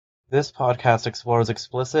This podcast explores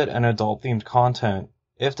explicit and adult-themed content.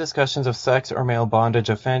 If discussions of sex or male bondage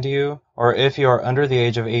offend you, or if you are under the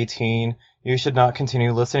age of 18, you should not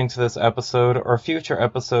continue listening to this episode or future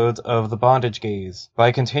episodes of The Bondage Gaze.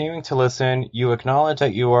 By continuing to listen, you acknowledge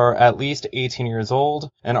that you are at least 18 years old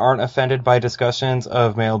and aren't offended by discussions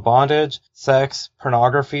of male bondage, sex,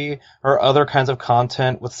 pornography, or other kinds of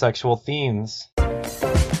content with sexual themes.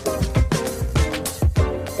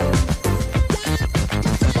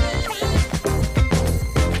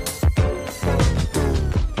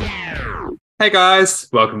 Hey guys,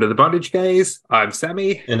 welcome to The Bondage Gaze. I'm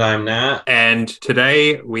Sammy. And I'm Nat. And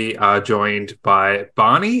today we are joined by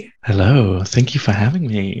Barney. Hello, thank you for having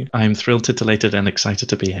me. I'm thrilled, titillated, and excited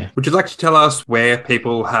to be here. Would you like to tell us where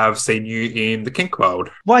people have seen you in the kink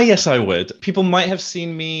world? Why, yes, I would. People might have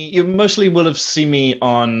seen me, you mostly will have seen me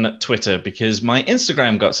on Twitter because my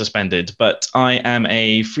Instagram got suspended, but I am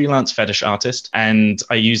a freelance fetish artist and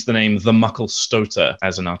I use the name TheStoater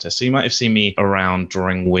as an artist. So you might have seen me around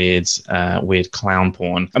drawing weird clown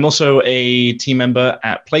porn. I'm also a team member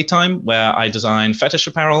at Playtime where I design fetish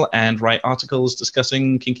apparel and write articles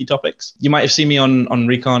discussing kinky topics. You might have seen me on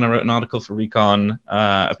Recon. I wrote an article for Recon,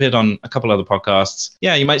 appeared on a couple other podcasts.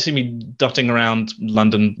 Yeah, you might see me dotting around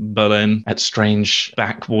London, Berlin at strange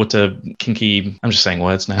backwater kinky, I'm just saying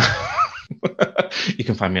words now. You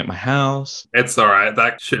can find me at my house. It's all right.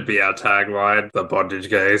 That should be our tagline, The Bondage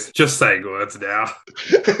Gaze. Just saying words now.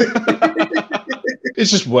 It's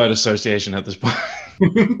just word association at this point.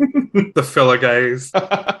 The filler gaze.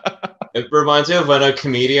 It reminds me of when a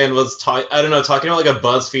comedian was talking about like a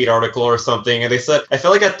BuzzFeed article or something, and they said, I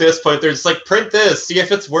feel like at this point they're just like, print this, see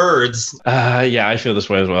if it's words. Yeah, I feel this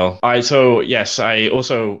way as well. I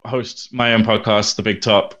also host my own podcast, The Big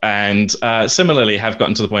Top, and similarly have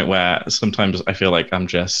gotten to the point where sometimes I feel like I'm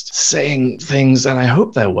just saying things and I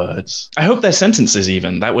hope they're words. I hope they're sentences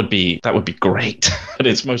even. That would be great. But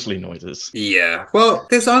it's mostly noises. Yeah. Well,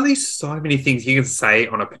 there's only so many things you can say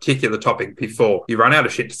on a particular topic before you run out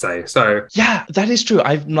of shit to say. So yeah, that is true.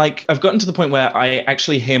 I've gotten to the point where I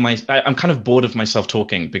actually I'm kind of bored of myself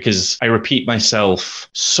talking because I repeat myself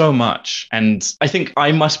so much. And I think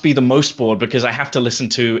I must be the most bored because I have to listen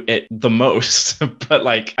to it the most. But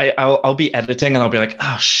like I'll be editing and I'll be like,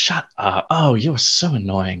 oh, shut up. Oh, you're so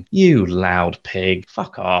annoying. You loud pig.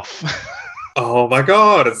 Fuck off. Oh my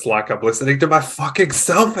God, it's like I'm listening to my fucking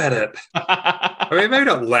self edit. I mean, maybe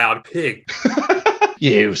not loud pig.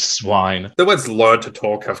 You swine. The words learn to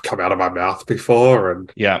talk have come out of my mouth before,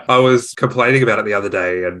 and yeah, I was complaining about it the other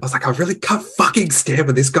day, and I was like, I really can't fucking stand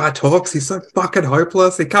when this guy talks. He's so fucking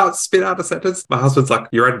hopeless. He can't spit out a sentence. My husband's like,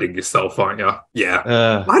 you're editing yourself, aren't you?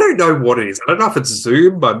 Yeah. I don't know what it is. I don't know if it's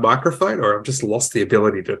Zoom, my microphone, or I've just lost the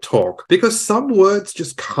ability to talk because some words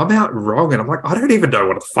just come out wrong, and I'm like, I don't even know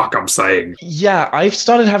what the fuck I'm saying. Yeah, I've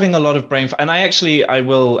started having a lot of and I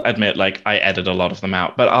will admit, like, I edit a lot of them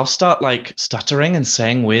out, but I'll start like stuttering and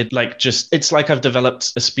saying weird, like, just, it's like I've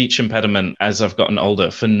developed a speech impediment as I've gotten older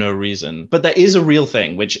for no reason. But there is a real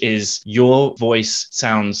thing, which is your voice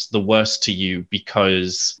sounds the worst to you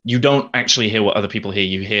because you don't actually hear what other people hear.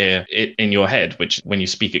 You hear it in your head, which when you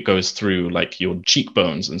speak, it goes through like your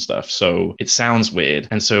cheekbones and stuff. So it sounds weird.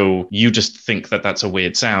 And so you just think that that's a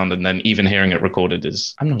weird sound. And then even hearing it recorded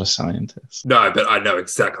I'm not a scientist. No, but I know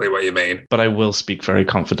exactly what you mean. But I will speak very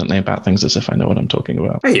confidently about things as if I know what I'm talking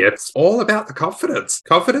about. Hey, it's all about the confidence.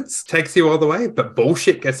 Confidence takes you all the way, but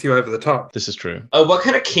bullshit gets you over the top. This is true. What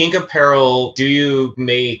kind of kink apparel do you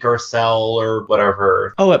make or sell or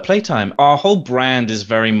whatever? Oh, at Playtime, our whole brand is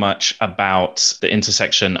very much about the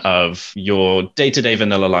intersection of your day-to-day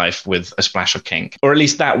vanilla life with a splash of kink. Or at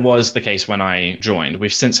least that was the case when I joined.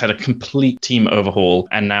 We've since had a complete team overhaul,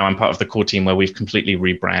 and now I'm part of the core team where we've completely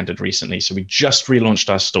rebranded recently. So we just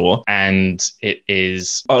relaunched our store, and it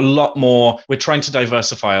is a lot more. We're trying to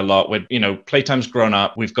diversify a lot. Playtime's grown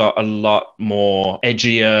up. We've got a lot more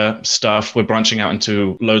edgier stuff. We're branching out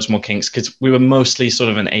into loads more kinks because we were mostly sort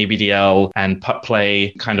of an ABDL and putt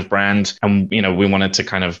play kind of brand. And, we wanted to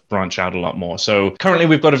kind of branch out a lot more. So currently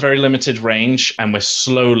we've got a very limited range and we're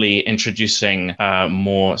slowly introducing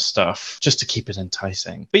more stuff just to keep it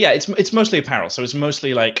enticing. But yeah, it's mostly apparel. So it's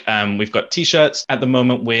mostly like we've got t-shirts. At the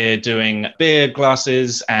moment, we're doing beer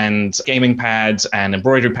glasses and gaming pads and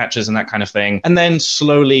embroidery patches and that kind of thing. And then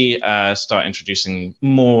slowly start introducing introducing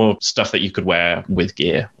more stuff that you could wear with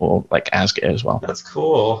gear or like as gear as well. That's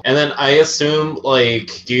cool. And then I assume,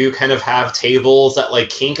 like, do you kind of have tables at like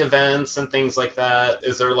kink events and things like that?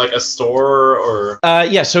 Is there like a store or?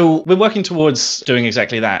 Yeah, so we're working towards doing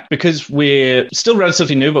exactly that because we're still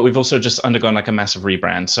relatively new, but we've also just undergone like a massive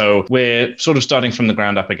rebrand. So we're sort of starting from the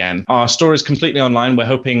ground up again. Our store is completely online. We're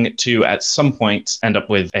hoping to at some point end up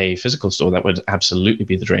with a physical store. That would absolutely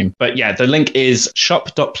be the dream. But yeah, the link is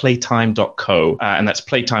shop.playtime.co, and that's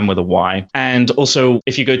playtime with a Y. And also,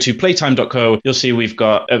 if you go to playtime.co, you'll see we've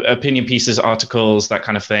got opinion pieces, articles, that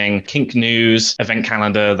kind of thing, kink news, event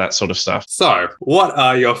calendar, that sort of stuff. So, what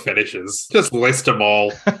are your fetishes? Just list them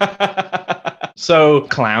all. So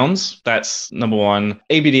clowns, that's number one.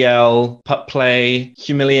 ABDL, pup play,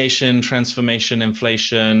 humiliation, transformation,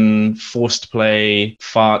 inflation, forced play,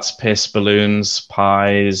 farts, piss, balloons,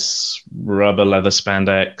 pies, rubber leather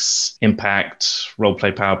spandex, impact,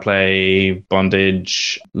 roleplay, power play,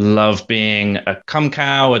 bondage, love being a cum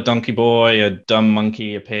cow, a donkey boy, a dumb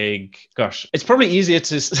monkey, a pig. Gosh, it's probably easier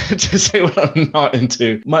to say what I'm not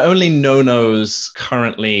into. My only no-nos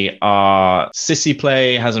currently are sissy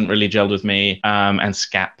play, hasn't really gelled with me. And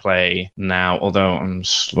scat play now, although I'm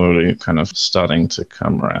slowly kind of starting to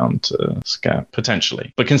come around to scat,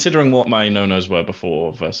 potentially. But considering what my no-nos were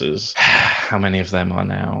before versus how many of them are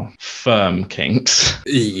now firm kinks.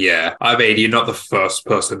 Yeah, I mean, you're not the first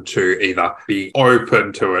person to either be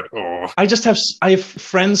open to it or... I have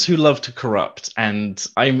friends who love to corrupt, and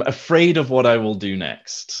I'm afraid of what I will do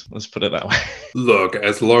next. Let's put it that way. Look,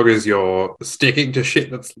 as long as you're sticking to shit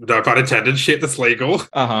that's, no pun intended, shit that's legal,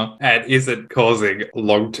 and isn't causing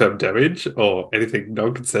long-term damage or anything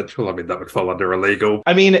non-consensual, I mean, that would fall under illegal.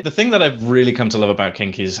 I mean, the thing that I've really come to love about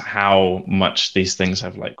kink is how much these things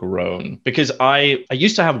have like grown. Because I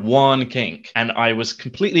used to have one kink and I was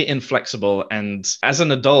completely inflexible. And as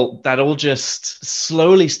an adult, that all just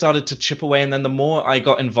slowly started to chip away. And then the more I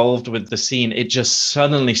got involved with the scene, it just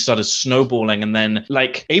suddenly started snowballing. And then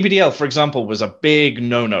like ABDL, for example, was a big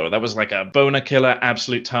no-no. That was like a boner killer,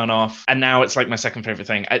 absolute turn off. And now it's like my second favorite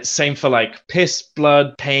thing. Same for like piss,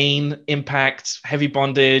 blood, pain, impact, heavy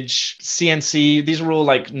bondage, CNC. These were all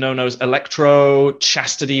like no-nos. Electro,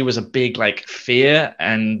 chastity was a big like fear,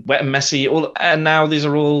 and wet and messy. And now these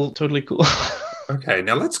are all totally cool. Okay,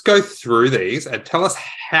 now let's go through these and tell us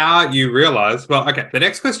how you realize. Well, okay, the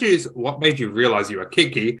next question is what made you realize you were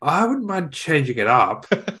kinky? I wouldn't mind changing it up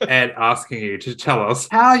and asking you to tell us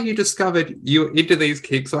how you discovered you were into these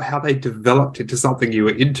kinks or how they developed into something you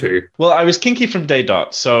were into. Well, I was kinky from day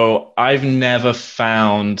dot, so I've never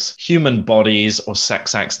found human bodies or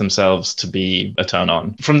sex acts themselves to be a turn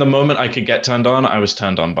on. From the moment I could get turned on, I was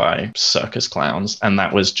turned on by circus clowns, and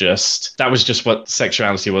that was just what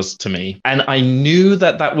sexuality was to me. And I knew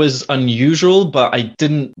that was unusual, but I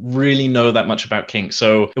didn't really know that much about kink.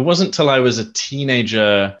 So it wasn't till I was a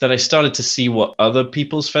teenager that I started to see what other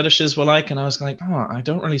people's fetishes were like. And I was like, oh, I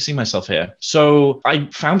don't really see myself here. So I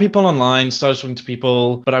found people online, started talking to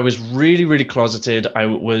people, but I was really, really closeted. I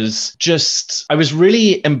was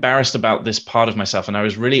really embarrassed about this part of myself. And I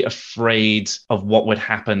was really afraid of what would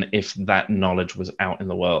happen if that knowledge was out in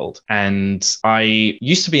the world. And I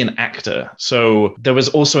used to be an actor. So there was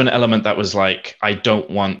also an element that was like, I don't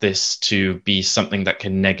want this to be something that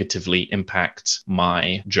can negatively impact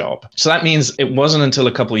my job. So that means it wasn't until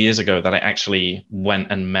a couple of years ago that I actually went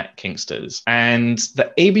and met kinksters. And the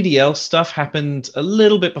ABDL stuff happened a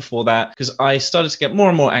little bit before that because I started to get more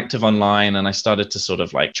and more active online and I started to sort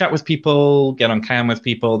of like chat with people, get on cam with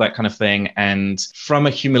people, that kind of thing. And from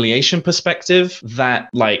a humiliation perspective, that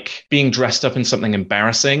like being dressed up in something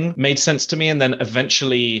embarrassing made sense to me. And then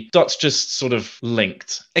eventually dots just sort of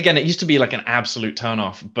linked. Again, it used to be like an absolute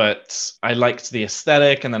turnoff, but I liked the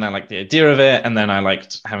aesthetic and then I liked the idea of it. And then I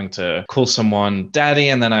liked having to call someone daddy.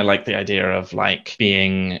 And then I liked the idea of like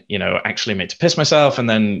being, actually made to piss myself and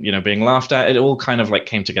then, being laughed at. It all kind of like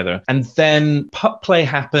came together. And then pup play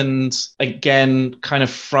happened again, kind of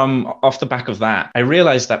from off the back of that. I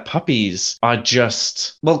realized that puppies are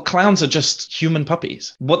clowns are just human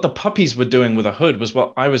puppies. What the puppies were doing with a hood was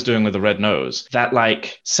what I was doing with a red nose. That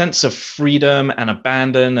like sense of freedom and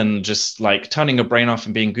abandon and just like turning your brain off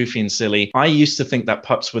and being goofy and silly. I used to think that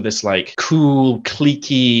pups were this like cool,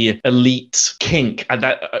 cliquey, elite kink. And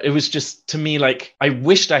that it was just to me like I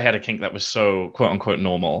wished I had a kink that was so quote unquote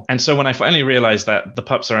normal. And so when I finally realized that the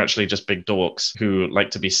pups are actually just big dorks who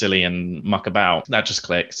like to be silly and muck about, that just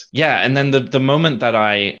clicked. Yeah, and then the moment that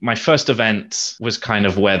my first event was kind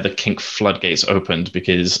of where the kink floodgates opened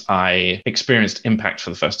because I experienced impact for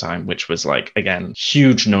the first time, which was like again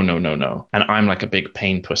huge no. And I'm like a big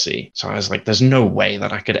pain pussy. So I was like, there's no way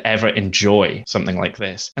that I could ever enjoy something like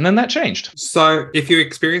this. And then that changed. So if you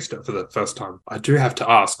experienced it for the first time, I do have to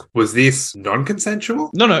ask, was this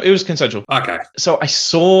non-consensual? No, it was consensual. Okay. So I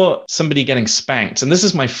saw somebody getting spanked, and this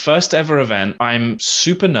is my first ever event. I'm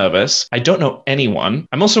super nervous. I don't know anyone.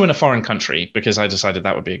 I'm also in a foreign country because I decided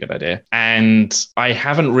that would be a good idea. And I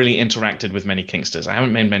haven't really interacted with many kinksters. I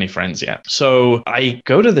haven't made many friends yet. So I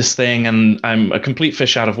go to this thing and I'm a complete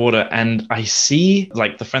fish out of water, and I see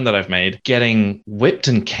like the friend that I've made getting whipped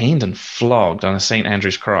and caned and flogged on a St.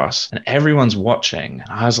 Andrew's cross, and everyone's watching. And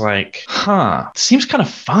I was like, it seems kind of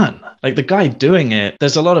fun. Like the guy doing it,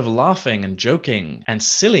 there's a lot of laughing and joking and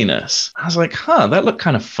silliness. I was like, that looked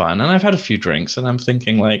kind of fun. And I've had a few drinks and I'm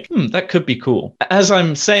thinking like, that could be cool. As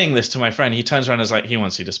I'm saying this to my friend, he turns around and is like, he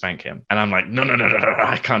wants you to spank him. And I'm like, no,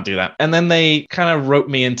 I can't do that. And then they kind of wrote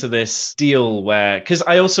me into this deal where, because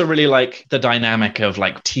I also really like the dynamic of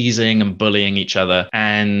like teasing and bullying each other.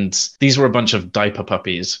 And these were a bunch of diaper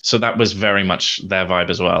puppies. So that was very much their vibe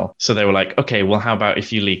as well. So they were like, okay, well, how about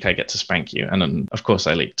if you leak, I get to spank you. And then of course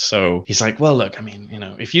I leaked. So he's like, well, look, I mean,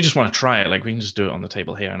 if you just want to try it, like we can just do it on the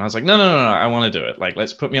table here. And I was like, no, I want to do it. Like,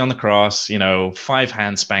 let's put me on the cross, 5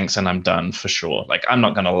 hand spanks and I'm done for sure. Like, I'm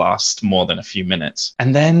not going to last more than a few minutes.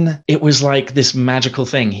 And then it was like this magical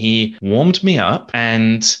thing. He warmed me up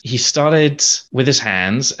and he started with his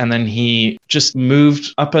hands, and then he just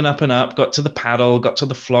moved up and up and up, got to the paddle, got to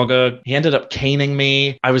the flogger. He ended up caning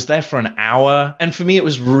me. I was there for an hour. And for me, it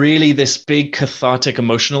was really this big cathartic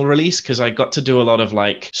emotional release because I got to do a lot of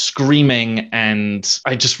like screaming, and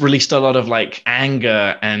I just released a lot of like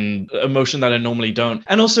anger and emotion that I normally don't.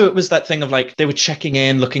 And also it was that thing of like, they were checking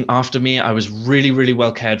in, looking after me. I was really, really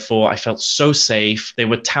well cared for. I felt so safe. They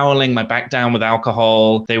were toweling my back down with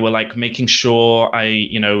alcohol. They were like making sure I,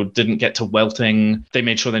 didn't get to welting. They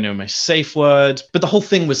made sure they knew my safe word. But the whole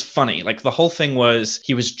thing was funny. Like the whole thing was,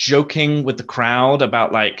 he was joking with the crowd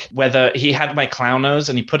about like whether he had my clown nose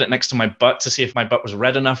and he put it next to my butt to see if my butt was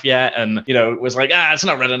red enough yet. And, it was like, it's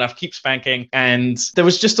not red enough. Keep spanking. And there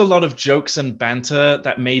was just a lot of jokes and banter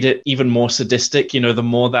that made it even more sadistic. The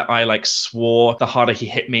more that I like swore, the harder he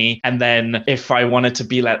hit me. And then if I wanted to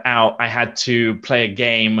be let out, I had to play a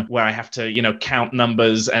game where I have to, count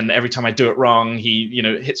numbers. And every time I do it wrong, he,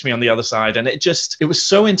 hits me on the other side. And it was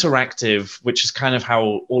so interactive, which is kind of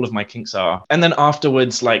how all of my kinks are. And then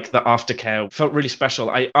afterwards, like the aftercare felt really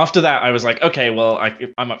special. After that, I was like, okay, well,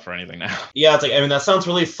 I'm up for anything now. Yeah, it's like, that sounds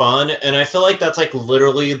really fun. And I feel like that's like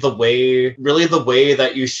literally the way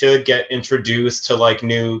that you should get introduced to like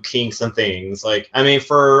new kinks and things. Like,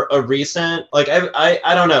 for a recent, like,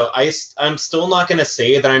 I don't know. I'm still not going to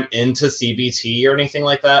say that I'm into CBT or anything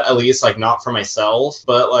like that, at least like not for myself.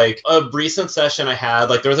 But like a recent session I had,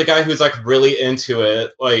 like there was a guy who's like really into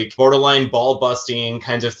it, like borderline ball busting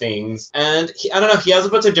kinds of things. And I don't know, he has a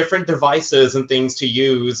bunch of different devices and things to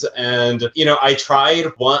use. And, I tried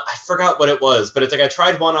one, I forgot what it was, but it's like I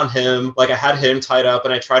tried one on him, like I had him tied up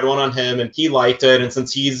and I tried one on him and he liked it. And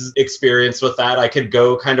since he's experienced with that, I could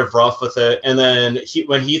go kind of rough with it. And then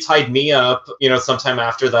when he tied me up, sometime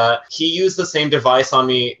after that, he used the same device on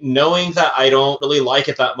me, knowing that I don't really like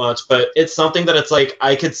it that much, but it's something that it's like,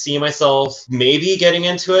 I could see myself maybe getting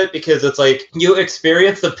into it because it's like you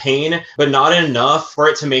experience the pain, but not enough for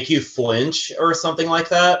it to make you flinch or something like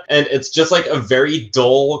that. And it's just like a very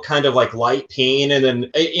dull kind of like light pain. And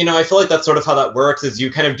then, I feel like that's sort of how that works is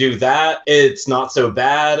you kind of do that. It's not so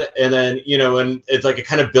bad. And then, and it's like it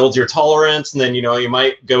kind of builds your tolerance. And then, you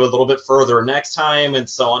might go a little bit further next time and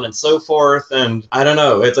so on and so forth. And I don't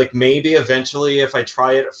know. It's like maybe eventually if I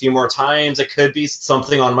try it a few more times, it could be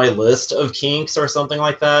something on my list of kinks or something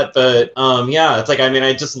like that. But yeah, it's like,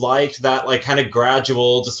 I just liked that like kind of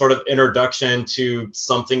gradual, just sort of introduction to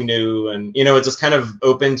something new. And, it just kind of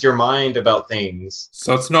opens your mind about things.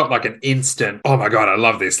 So it's not like an instant, oh my God, I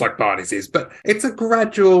love this, like Barney's is, but it's a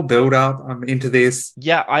gradual build up. I'm into this.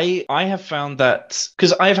 Yeah, I have found that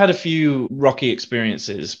because I've had a few rocky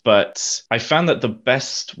experiences, but I found that the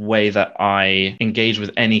best way that I engage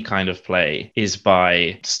with any kind of play is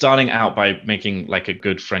by starting out by making like a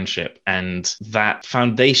good friendship, and that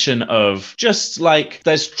foundation of just like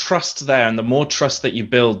there's trust there, and the more trust that you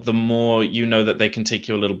build, the more you know that they can take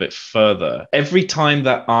you a little bit further. Every time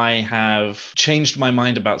that I have changed my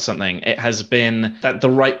mind about something, it has been that the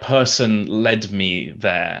right person led me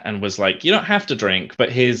there and was like, you don't have to drink,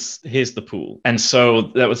 but here's the pool. And so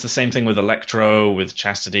that was the same thing with Electro, with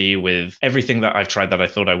Chastity, with everything that I've tried that I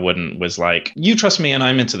thought I wouldn't, was like, you trust me and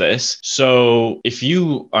I'm into this. So if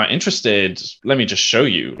you are interested, let me just show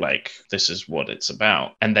you, like, this is what it's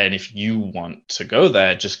about. And then if you want to go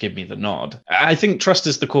there, just give me the nod. I think trust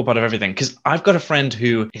is the core part of everything, because I've got a friend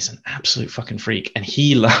who is an absolute fucking freak, and he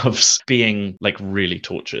he loves being like really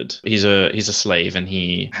tortured. He's a slave, and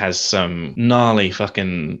he has some gnarly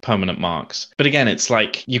fucking permanent marks. But again, it's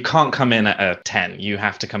like you can't come in at a 10. You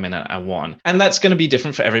have to come in at a 1. And that's going to be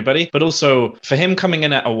different for everybody. But also for him, coming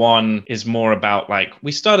in at a 1 is more about like,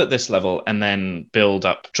 we start at this level and then build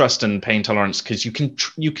up trust and pain tolerance, because you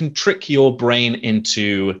can trick your brain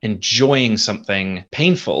into enjoying something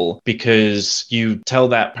painful because you tell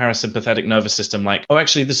that parasympathetic nervous system like, oh,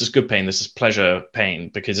 actually, this is good pain. This is pleasure pain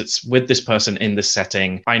because it's with this person in this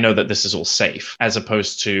setting. I know that this is all safe, as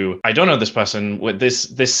opposed to, I don't know this person, with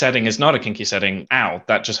this setting is not a kinky setting. Ow,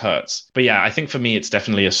 that just hurts. But yeah, I think for me, it's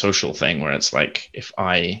definitely a social thing where it's like, if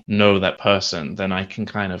I know that person, then I can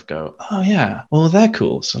kind of go, oh yeah, well, they're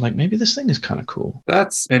cool. So like, maybe this thing is kind of cool.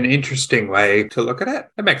 That's an interesting way to look at it.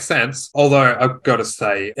 It makes sense. Although I've got to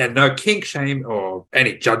say, and no kink shame or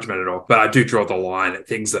any judgment at all, but I do draw the line at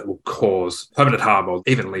things that will cause permanent harm or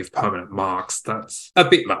even leave permanent marks. That's a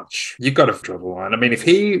bit much. You've got to draw the line. I mean, if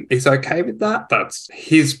he is okay with that, that's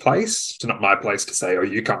his place. It's not my place to say, oh,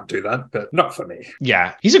 you can't do that, but not for me.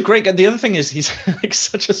 Yeah, he's a great guy. The other thing is he's like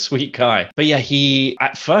such a sweet guy. But yeah,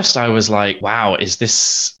 at first I was like, wow, is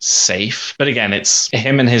this safe? But again, it's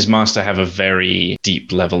him and his master have a very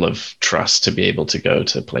deep level of trust to be able to go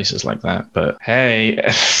to places like that. But hey,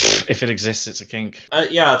 if it exists, it's a kink.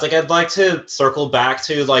 Yeah, it's like I'd like to circle back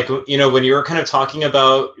to like, you know, when you were kind of talking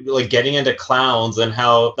about like getting into clowns and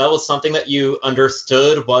how that was something that you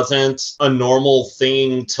understood wasn't a normal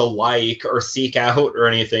thing to like or seek out or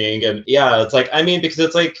anything. And yeah, it's like, I mean, because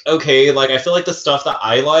it's like, okay, like I feel like the stuff that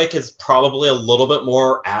I like is probably a little bit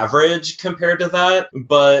more average compared to that,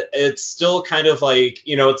 but it's still kind of like,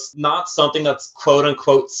 you know, it's not something that's quote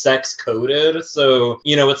unquote sex coded. So,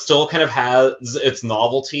 you know, it still kind of has its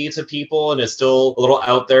novelty to people and is still a little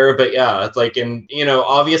out there. But yeah, it's like, and, you know,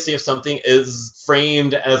 obviously if something is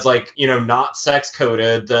framed as like, you know, not sex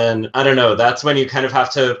coded, then I don't know, that's when you kind of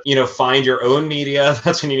have to, you know, find your own media.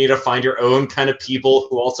 That's when you need to find your own kind of people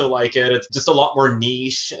who also like it. It's just a lot more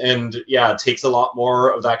niche, and yeah, it takes a lot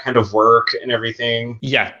more of that kind of work and everything.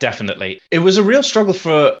 Yeah, definitely. It was a real struggle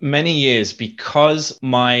for many years because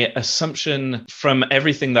my assumption from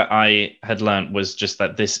everything that I had learned was just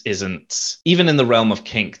that this isn't, even in the realm of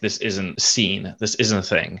kink, this isn't seen. This isn't a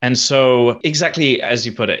thing. And so exactly as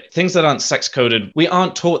you put it, things that aren't sex coded, we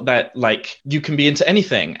aren't taught that like you can be into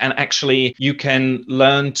anything, and actually you can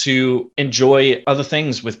learn to enjoy other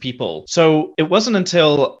things with people. So it wasn't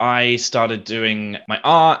until I started doing my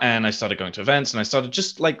art and I started going to events and I started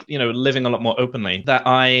just like, you know, living a lot more openly that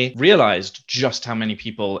I realized just how many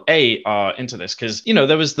people are into this. Because, you know,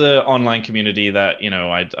 there was the online community that, you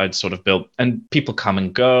know, I'd sort of built, and people come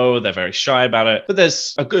and go. They're very shy about it, but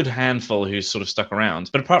there's a good handful who's sort of stuck around.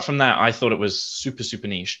 But apart from that, I thought it was super, super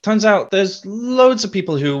niche. Turns out there's loads of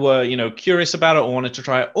people who were, you know, curious about it or wanted to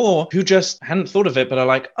try it, or who just hadn't thought of it, but are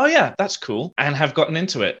like, oh yeah, that's cool, and have gotten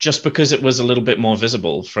into it just because it was a little bit more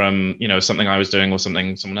visible from, you know, something I was doing or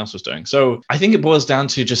something someone else was doing. So I think it boils down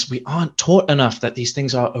to just, we aren't taught enough that these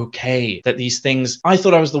things are okay, that these things, I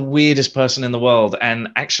thought I was the weirdest person in the world. And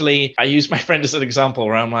actually I use my friend as an example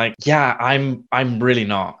where I'm like, yeah, I'm really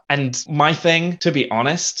not. And my thing, to be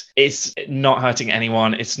honest, it's not hurting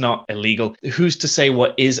anyone. It's not illegal. Who's to say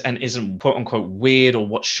what is and isn't quote unquote weird, or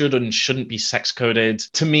what should and shouldn't be sex coded?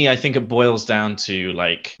 To me, I think it boils down to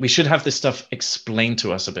like, we should have this stuff explained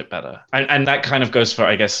to us a bit better. And that kind of goes for,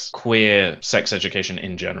 I guess, queer sex education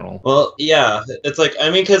in general. Well, yeah, it's like, I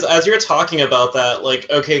mean, because as you're talking about that, like,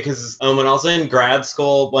 okay, because when I was in grad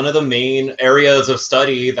school, one of the main areas of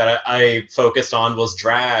study that I focused on was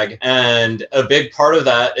drag. And a big part of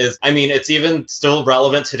that is, I mean, it's even still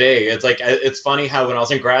relevant today. It's like, it's funny how when I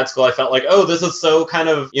was in grad school, I felt like, oh, this is so kind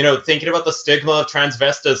of, you know, thinking about the stigma of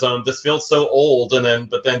transvestism, this feels so old.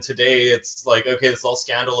 But then today it's like, okay, it's all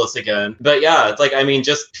scandalous again. But yeah, it's like, I mean,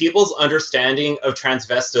 just people's understanding of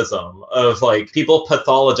transvestism, of like, people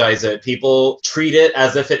pathologize it, people treat it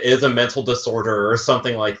as if it is a mental disorder or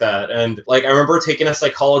something like that. And like, I remember taking a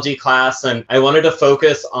psychology class and I wanted to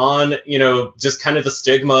focus on, you know, just kind of the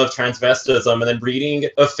stigma of transvestism, and then reading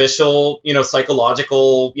official, you know,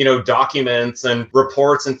 psychological, you know, documents and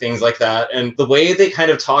reports and things like that. And the way they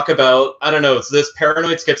kind of talk about, I don't know, it's this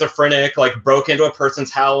paranoid schizophrenic, like broke into a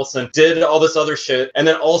person's house and did all this other shit. And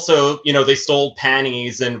then also, you know, they stole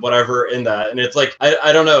panties and whatever in that. And it's like,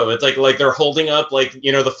 I don't know. It's like they're holding up like,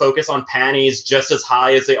 you know, the focus on panties just as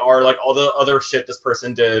high as they are like all the other shit this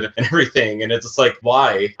person did and everything. And it's just like,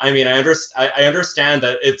 why? I mean, I understand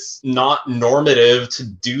that it's not normative to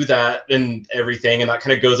do that and everything. And that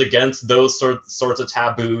kind of it goes against those sorts of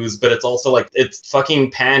taboos, but it's also like, it's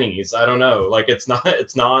fucking panties. I don't know. Like, it's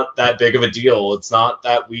not that big of a deal. It's not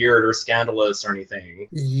that weird or scandalous or anything.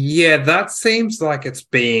 Yeah, that seems like it's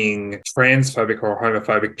being transphobic or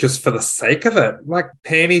homophobic just for the sake of it. Like,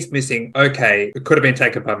 panties missing, okay, it could have been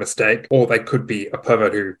taken by mistake, or they could be a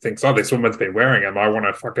pervert who thinks, oh, this woman's been wearing them. I want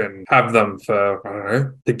to fucking have them for, I don't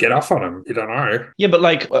know, to get off on them. You don't know. Yeah, but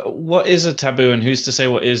like, what is a taboo and who's to say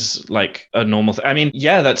what is like a normal thing? I mean,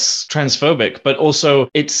 yeah, that's transphobic, but also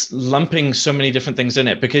it's lumping so many different things in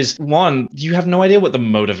it because one, you have no idea what the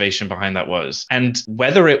motivation behind that was. And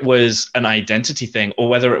whether it was an identity thing or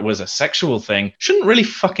whether it was a sexual thing shouldn't really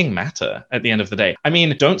fucking matter at the end of the day. I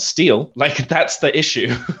mean, don't steal. Like, that's the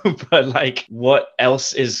issue. But like, what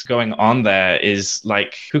else is going on there is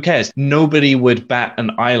like, who cares? Nobody would bat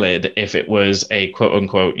an eyelid if it was a quote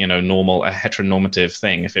unquote, you know, normal, a heteronormative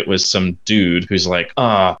thing. If it was some dude who's like,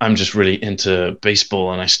 I'm just really into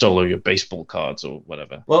baseball and I stole all your baseball cards or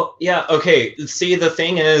whatever. Well, yeah, okay. See, the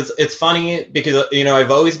thing is, it's funny because, you know,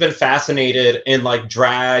 I've always been fascinated in like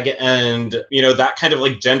drag and, you know, that kind of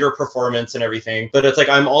like gender performance and everything. But it's like,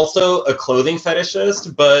 I'm also a clothing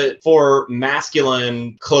fetishist, but for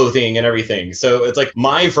masculine clothing and everything. So it's like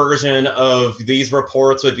my version of these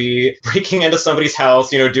reports would be breaking into somebody's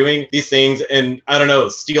house, you know, doing these things and, I don't know,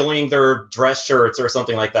 stealing their dress shirts or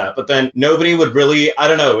something like that. But then nobody would really, I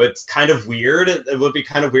don't know, it's kind of weird. It would be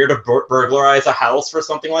kind of weird to burglarize a house for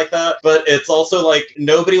something like that. But it's also like,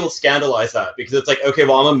 nobody will scandalize that because it's like, okay,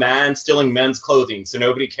 well, I'm a man stealing men's clothing, so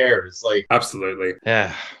nobody cares. Like, absolutely.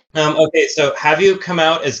 Yeah. Okay, so have you come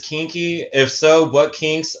out as kinky? If so, what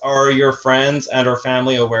kinks are your friends and or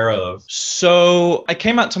family aware of? So I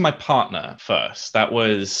came out to my partner first. That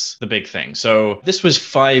was the big thing. So this was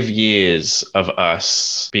 5 years of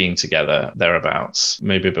us being together, thereabouts,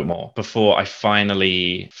 maybe a bit more, before I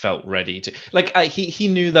finally felt ready to. Like, he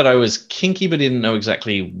knew that I was kinky, but he didn't know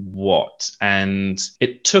exactly what. And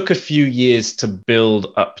it took a few years to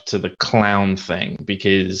build up to the clown thing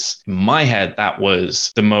because in my head, that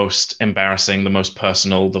was the most embarrassing, the most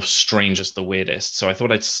personal, the strangest, the weirdest. So I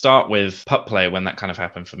thought I'd start with pup play when that kind of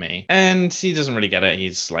happened for me. And he doesn't really get it.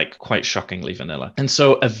 He's like quite shockingly vanilla. And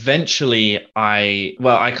so eventually I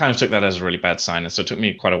kind of took that as a really bad sign. And so it took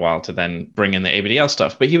me quite a while to then bring in the ABDL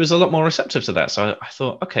stuff, but he was a lot more receptive to that. So I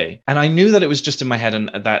thought, okay. And I knew that it was just in my head and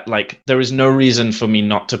that like, there is no reason for me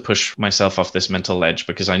not to push myself off this mental ledge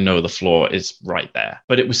because I know the floor is right there.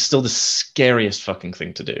 But it was still the scariest fucking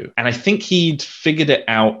thing to do. And I think he'd figured it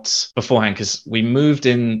out beforehand because we moved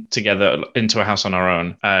in together into a house on our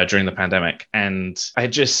own during the pandemic and I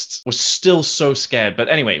just was still so scared. But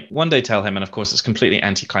anyway, one day tell him and of course it's completely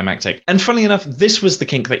anticlimactic. And funnily enough, this was the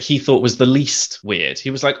kink that he thought was the least weird. He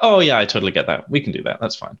was like, oh yeah, I totally get that. We can do that.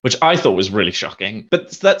 That's fine. Which I thought was really shocking.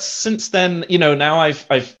 But that's since then, you know, now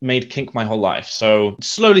I've made kink my whole life. So it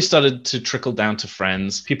slowly started to trickle down to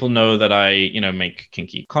friends. People know that I, you know, make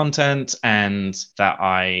kinky content and that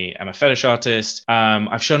I am a fetish artist.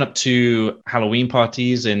 I've shown up to Halloween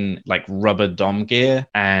parties in like rubber dom gear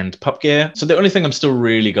and pup gear. So the only thing I'm still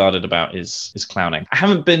really guarded about is clowning. I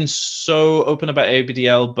haven't been so open about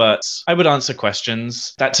ABDL, but I would answer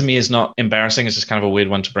questions. That to me is not embarrassing. It's just kind of a weird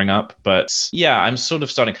one to bring up. But yeah, I'm sort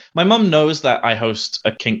of starting. My mom knows that I host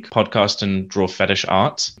a kink podcast and draw fetish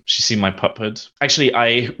art. She's seen my puphood. Actually,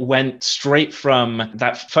 I went straight from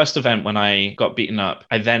that first event when I got beaten up.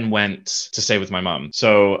 I then went to stay with my mom.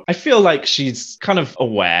 So I feel like she's kind of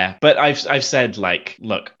aware, but I've said like,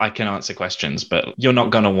 look, I can answer questions, but you're not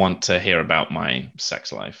going to want to hear about my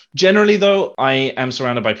sex life. Generally though, I am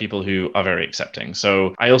surrounded by people who are very accepting.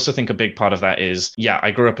 So I also think a big part of that is, yeah,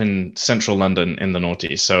 I grew up in central London in the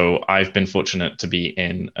noughties. So I've been fortunate to be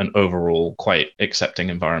in an overall quite accepting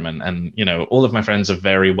environment. And, you know, all of my friends are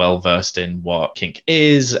very well versed in what kink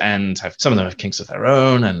is and some of them have kinks of their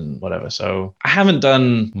own and whatever. So I haven't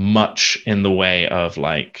done much in the way of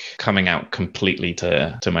like coming out completely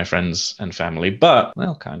to my friends and family, but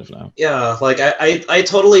well, kind of now. Yeah, like I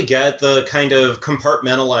totally get the kind of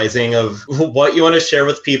compartmentalizing of what you want to share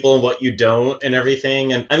with people and what you don't and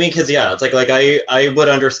everything. And I mean, because yeah, it's like I would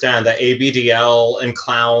understand that ABDL and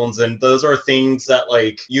clowns and those are things that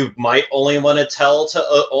like you might only want to tell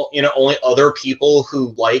to you know, only other people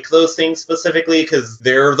who like those things specifically because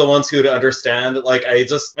they're the ones who would understand. Like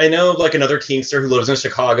I know like another kinkster who lives in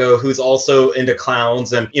Chicago who's also into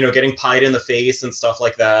clowns and, you know, getting pied in the face and stuff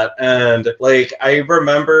like that. And like, I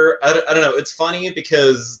remember, I don't know, it's funny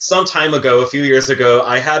because some time ago, a few years ago,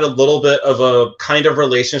 I had a little bit of a kind of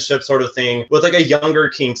relationship sort of thing with like a younger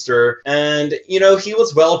kinkster. And, you know, he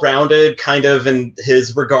was well-rounded kind of in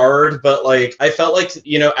his regard, but like, I felt like,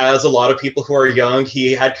 you know, as a lot of people who are young,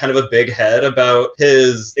 he had kind of a big head about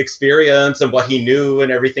his experience and what he knew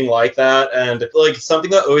and everything like that. And like,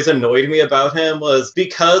 something that always annoyed me about him was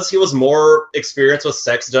because he was more experienced with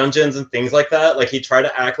sex dungeons and things like that, like he tried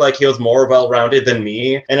to act like he was more well-rounded than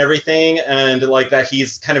me and everything, and like that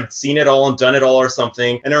he's kind of seen it all and done it all or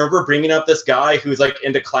something. And I remember bringing up this guy who's like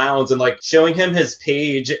into clowns and like showing him his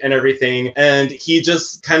page and everything, and he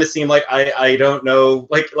just kind of seemed like I don't know,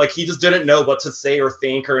 like he just didn't know what to say or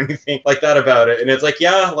think or anything like that about it. And it's like,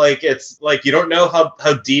 yeah, like it's like you don't know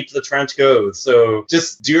how deep the trench goes, so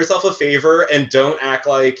just do yourself a favor and don't act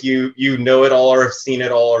like you know it all or have seen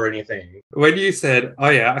it all or anything. When you said, oh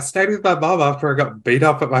yeah, I stayed with my mum after I got beat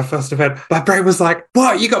up at my first event, my brain was like,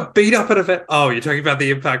 what, you got beat up at an event? Oh, you're talking about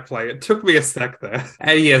the impact play. It took me a sec there.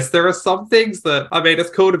 And yes, there are some things that, I mean, it's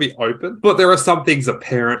cool to be open, but there are some things a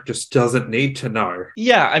parent just doesn't need to know.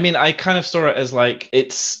 Yeah, I mean, I kind of saw it as like,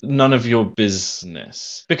 it's none of your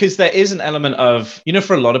business. Because there is an element of, you know,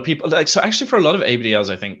 for a lot of people, like, so actually for a lot of ABDLs,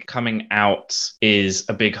 I think coming out is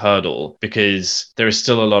a big hurdle because there is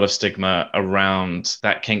still a lot of stigma around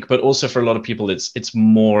that kink, but also for a lot of people, it's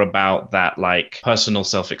more about that like personal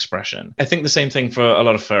self-expression. I think the same thing for a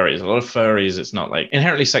lot of furries. A lot of furries, it's not like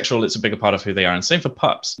inherently sexual, it's a bigger part of who they are. And same for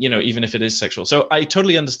pups, you know, even if it is sexual. So I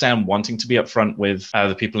totally understand wanting to be upfront with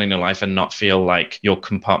the people in your life and not feel like you're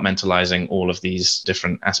compartmentalizing all of these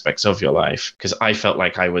different aspects of your life. Because I felt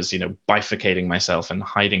like I was, you know, bifurcating myself and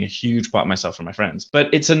hiding a huge part of myself from my friends.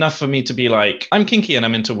 But it's enough for me to be like, I'm kinky and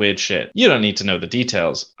I'm into weird shit. You don't need to know the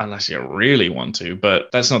details unless you really want to, but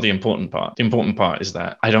that's not the important part. The important part is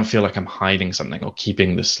that I don't feel like I'm hiding something or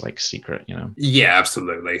keeping this like secret, you know? Yeah,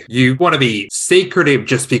 absolutely. You want to be secretive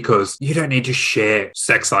just because you don't need to share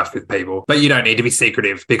sex life with people, but you don't need to be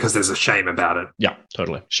secretive because there's a shame about it. Yeah,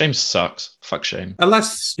 totally. Shame sucks. Fuck shame.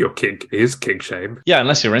 Unless your kink is kink shame. Yeah,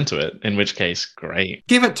 unless you're into it, in which case, great.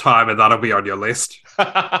 Give it time and that'll be on your list.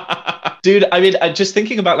 Dude, I mean, just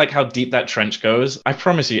thinking about like how deep that trench goes, I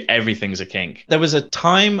promise you everything's a kink. There was a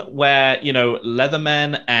time where, you know,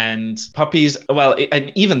 Leathermen and puppies, well,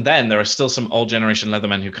 and even then there are still some old generation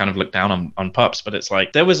Leathermen who kind of look down on pups, but it's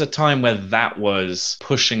like there was a time where that was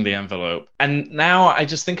pushing the envelope. And now I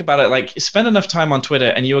just think about it, like spend enough time on Twitter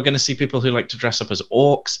and you are going to see people who like to dress up as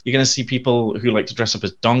orcs. You're going to see people who like to dress up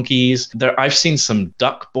as donkeys. I've seen some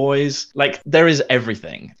duck boys. Like there is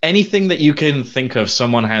everything. Anything that you can think of,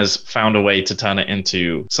 someone has found a way to turn it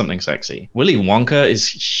into something sexy. Willy Wonka is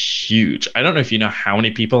huge. I don't know if you know how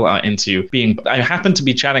many people are into being... I happen to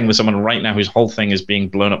be chatting with someone right now whose whole thing is being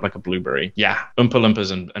blown up like a blueberry. Yeah, Oompa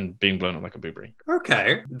Loompas and being blown up like a blueberry.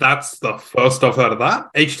 Okay, that's the first I've heard of that.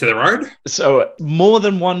 Each to their own. So more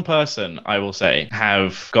than one person, I will say,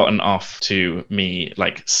 have gotten off to me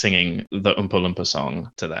like singing the Oompa Loompa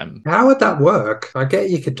song to them. How would that work? I get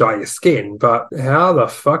you could dye your skin, but how the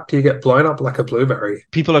fuck do you get blown up like a blueberry?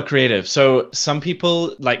 People are creative. So some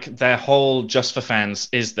people, like their whole just for fans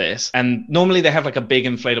is this. And normally they have like a big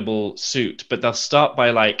inflatable suit, but they'll start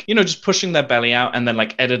by like, you know, just pushing their belly out and then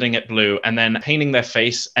like editing it blue and then painting their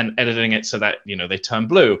face and editing it so that, you know, they turn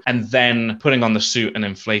blue and then putting on the suit and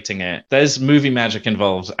inflating it. There's movie magic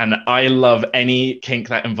involved. And I love any kink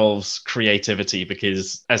that involves creativity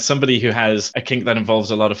because as somebody who has a kink that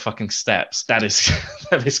involves a lot of fucking steps, that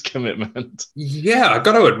is commitment. Yeah, I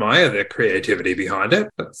got to admire the creativity behind it.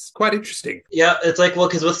 That's quite interesting. Yeah, it's like, well,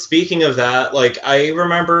 because with speaking of that, like I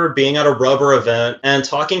remember being at a rubber event and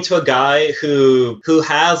talking to a guy who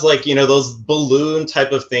has like, you know, those balloon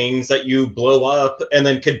type of things that you blow up and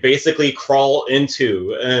then could basically crawl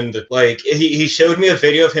into. And like he showed me a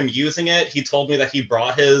video of him using it. He told me that he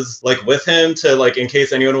brought his like with him to like in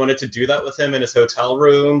case anyone wanted to do that with him in his hotel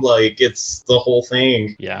room. Like it's the whole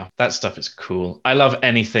thing. Yeah, that stuff is cool. I love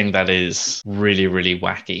anything that is really, really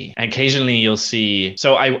wacky. Occasionally you'll see,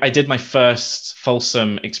 so I did my first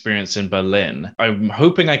Folsom experience in Berlin. I'm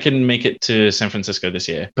hoping I can make it to San Francisco this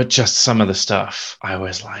year, but just some of the stuff, I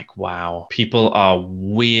was like, wow, people are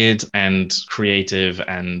weird and creative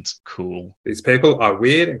and cool. These people are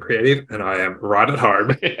weird and creative, and I am right at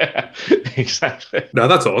home. Yeah, exactly. No,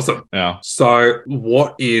 that's awesome. Yeah. So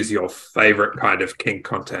what is your favorite kind of kink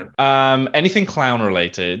content? Anything clown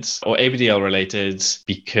related or ABDL related,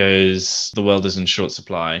 because the world is in short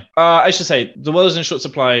supply. I should say the world is in short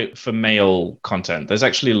supply for male content. There's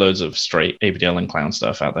actually loads of straight ABDL and clown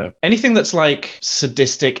stuff out there. Anything that's like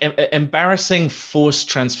sadistic, embarrassing forced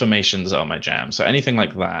transformations are my jam. So anything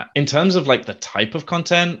like that. In terms of like the type of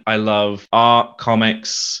content, I love art,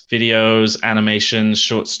 comics, videos, animations,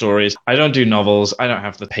 short stories. I don't do novels. I don't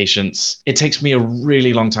have the patience. It takes me a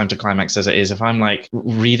really long time to climax as it is. If I'm like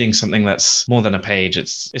reading something that's more than a page,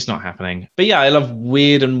 it's not happening. But yeah, I love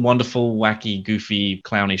weird and wonderful, wacky, goofy,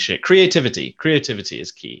 clowny shit. Creativity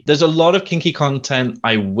is key. There's a lot of kinky content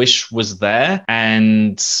I wish was there,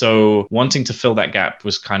 and so wanting to fill that gap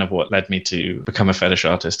was kind of what led me to become a fetish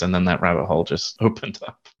artist, and then that rabbit hole just opened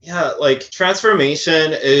up. Yeah, like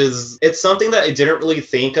transformation it's something that I didn't really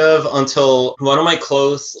think of until one of my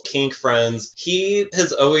close kink friends, he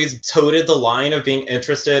has always toted the line of being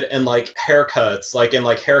interested in like haircuts, like in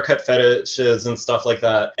like haircut fetishes and stuff like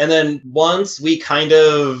that. And then once we kind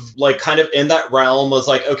of in that realm was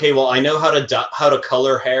like, okay, well, I know how to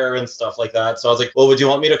color hair and stuff like that. So I was like, well, would you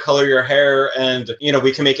want me to color your hair? And,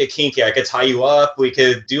 we can make it kinky. I could tie you up. We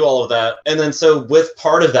could do all of that. And then so with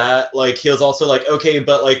part of that, like he was also like, okay,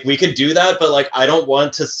 but like we could do that, but like I don't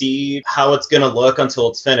want to see how it's gonna look until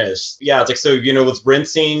it's finished. Yeah, it's like, so with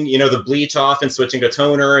rinsing the bleach off and switching to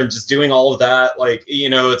toner and just doing all of that, like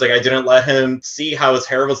it's like I didn't let him see how his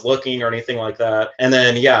hair was looking or anything like that. And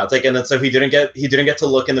then it's like, and then so he didn't get to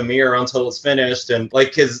look in the mirror until it was finished. And like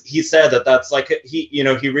because he said that's like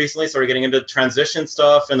he recently started getting into transition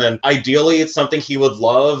stuff, and then ideally it's something he would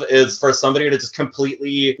love is for somebody to just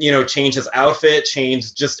completely change his outfit,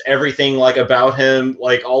 change just everything like about him,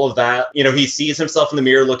 like all of that. He sees himself in the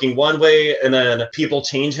mirror looking one way, and then people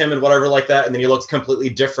change him and whatever like that, and then he looks completely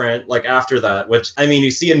different like after that, which I mean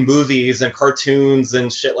you see in movies and cartoons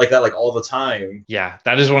and shit like that like all the time. Yeah,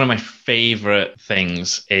 that is one of my favorite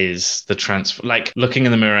things, is the transfer, like looking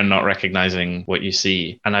in the mirror and not recognizing what you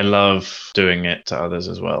see. And I love doing it to others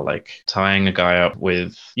as well, like tying a guy up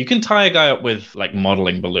with, you can tie a guy up with like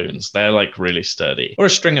modeling balloons, they're like really sturdy, or a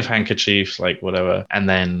string of handkerchiefs, like whatever, and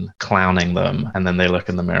then clowning them, and then they look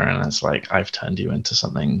in the mirror and it's like, I've turned you into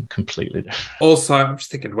something completely different. Also, I'm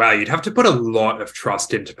just thinking, wow, you'd have to put a lot of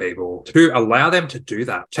trust into people to allow them to do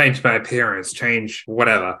that, change my appearance, change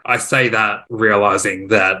whatever. I say that realizing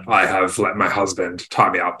that I have let my husband tie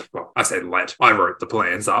me up. Well, I said let, I wrote the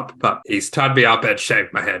plans up, but he's tied me up and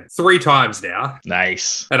shaved my head 3 times now.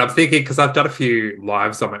 Nice. And I'm thinking, because I've done a few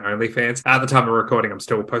lives on my OnlyFans. At the time of recording, I'm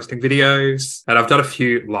still posting videos, and I've done a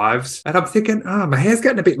few lives, and I'm thinking, my hair's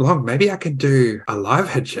getting a bit long. Maybe I can do a live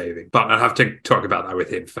head shaving, but I have to talk about that with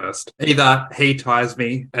him first. Either he ties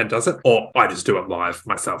me and does it, or I just do it live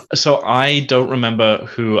myself. So I don't remember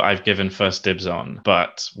who I've given first dibs on,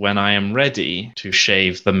 but when I am ready to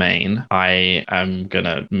shave the mane, I am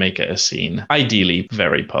gonna make it a scene, ideally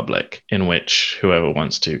very public, in which whoever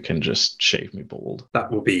wants to can just shave me bald.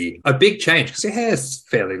 That will be a big change, because your hair's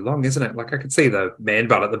fairly long, isn't it? Like I can see the man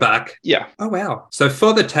bun at the back. Yeah. Oh, wow. So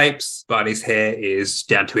for the tapes, Barney's hair is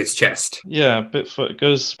down to his chest. Yeah, it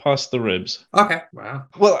goes past the ribs. Okay. Wow.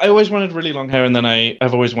 Well, I always wanted really long hair, and then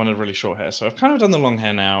I've always wanted really short hair. So I've kind of done the long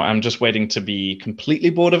hair now. I'm just waiting to be completely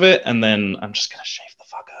bored of it, and then I'm just going to shave the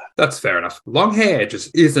fucker. That's fair enough. Long hair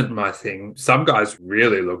just isn't my thing. Some guys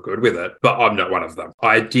really look good with it, but I'm not one of them.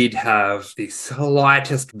 I did have the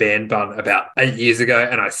slightest man bun about 8 years ago,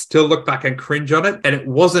 and I still look back and cringe on it. And it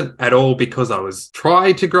wasn't at all because I was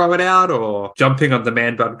trying to grow it out or jumping on the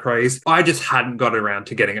man bun craze. I just hadn't got around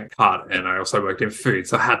to getting it cut. And I also worked in food,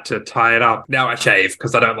 so I had to tie it up. Now I shave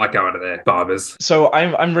because I don't like going to their barbers. So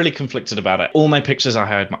I'm really conflicted about it. All my pictures, I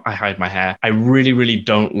hide my hair. I really, really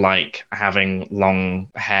don't like having long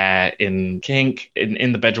hair in kink,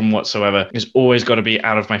 in the bedroom whatsoever. It's always got to be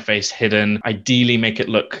out of my face, hidden. Ideally make it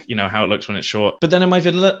look, how it looks when it's short. But then in my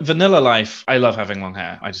vanilla life, I love having long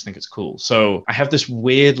hair. I just think it's cool. So I have this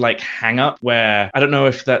weird hang up where I don't know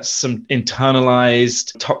if that's some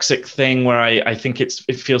internalized toxic thing where I think it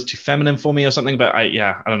feels too feminine for me or something, but I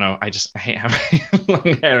don't know. I hate having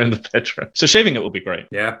long hair in the bedroom. So shaving it will be great.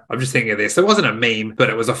 Yeah, I'm just thinking of this. It wasn't a meme, but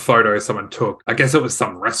it was a photo someone took. I guess it was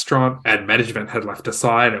some restaurant, and management had left a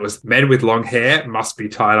sign. It was men with long hair must be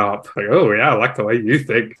tied up. Like, oh yeah, I like the way you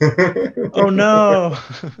think. Oh no.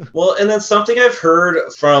 Well, and then something I've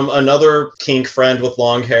heard from another kink friend with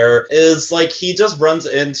long hair is he just runs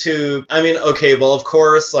into, of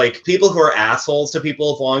course, people who are assholes to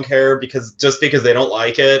people with long hair because they don't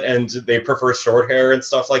like it and they prefer short hair and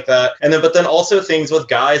stuff like that. And then, but then also things with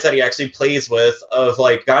guys that he actually plays with, of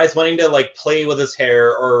guys wanting to play with his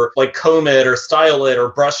hair or comb it or style it or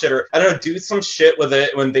brush it or I don't know, do some shit with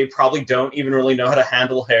it when they probably don't even really know how to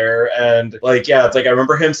handle hair. And like, yeah, it's like, I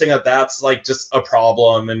remember him saying that that's like just a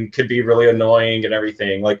problem and could be really annoying and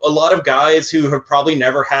everything. Like a lot of guys who have probably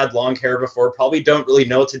never had long hair before probably don't really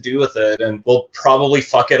know what to do with it and will probably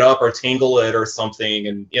fuck it up or tangle it or something.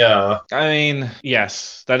 And yeah. I mean,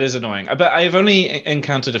 yes, that is annoying. But I've only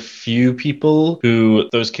encountered a few people who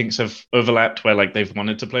those kinks have overlapped where like they've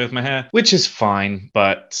wanted to play with my hair, which is fine,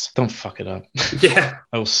 but don't fuck it up. Yeah.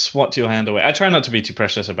 I will swat your hand away. I try not to be too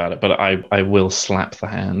precious about it, but I will slap the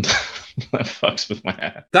hand that fucks with my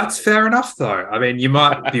hair. That's fair enough, though. I mean, you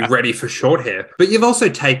might be ready for short hair, but you've also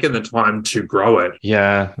taken the time to grow it.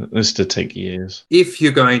 Yeah, this did take years. If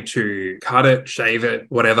you're going to cut it, shave it,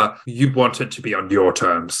 whatever, you want it to be on your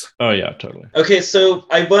terms. Oh, yeah, totally. Okay, so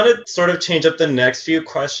I want to sort of change up the next few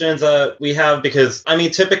questions that we have because, I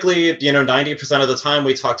mean, typically, 90% of the time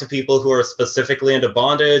we talk to people who are specifically into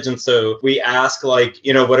bondage. And so we ask, like,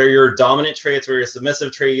 what are your dominant traits, what are your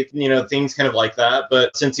submissive traits, things kind of like that.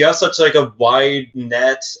 But since you have such like a wide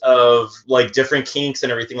net of like different kinks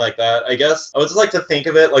and everything like that, I guess I would just like to think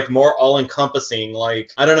of it like more all encompassing.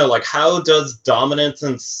 Like, I don't know, like how does dominance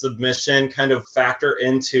and submission kind of factor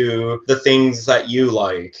into the things that you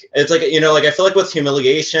like? It's like, like I feel like with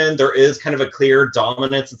humiliation, there is kind of a clear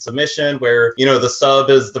dominance and submission where, the sub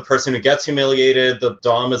is the person who gets humiliated. The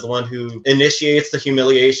dom is the one who initiates the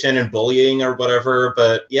humiliation and bullying or whatever.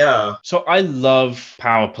 But yeah. So I love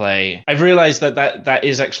power play. I've realized that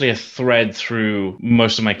is actually a thread through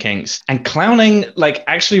most of my kinks, and clowning like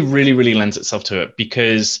actually really, really lends itself to it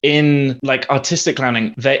because in like artistic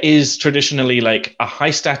clowning, there is traditionally like a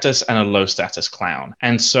high status and a low status clown.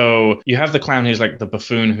 And so you have the clown who's like the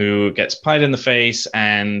buffoon who gets pied in the face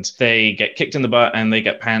and they get kicked in the butt and they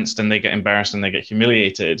get pantsed and they get embarrassed and they get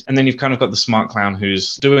humiliated. And then you've kind of got the smart clown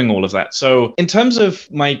who's doing all of that. So in terms of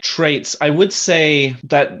my traits, I would say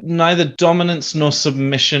that neither dominance nor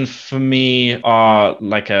submission for me are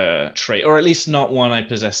like a trait, or at least not one I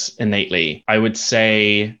possess innately. I would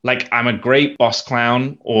say like I'm a great boss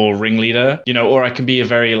clown or ringleader, or I can be a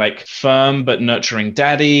very like firm but nurturing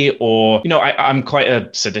daddy, or, I'm quite a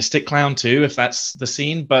sadistic clown too, if that's the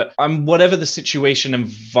scene, but I'm whatever the situation and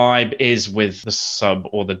vibe is with the sub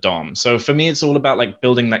or the dom. So for me, it's all about like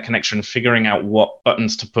building that connection, figuring out what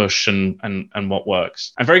buttons to push and what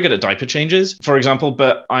works. I'm very good at diaper changes, for example,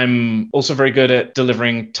 but I'm also very good at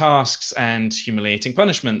delivering tasks and humiliating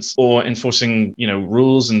punishments or enforcing,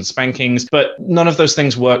 rules and spankings. But none of those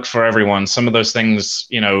things work for everyone. Some of those things,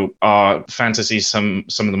 are fantasies. Some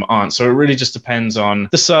of them aren't. So it really just depends on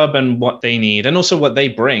the sub and what they need, and also what they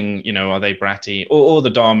bring. Are they bratty or the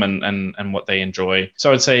dom and what they enjoy?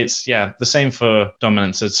 So I'd say it's the same for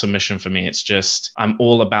dominance as submission for me. It's just I'm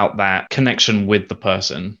all about that connection with the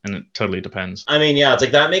person, and it totally depends. I mean, yeah, it's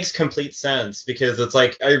like that makes complete sense because it's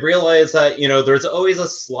like I realize that there's always a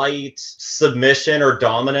slight submission or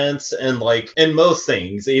dominance in like in most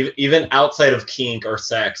things, even outside of kink or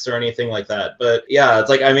sex or anything like that. But yeah, it's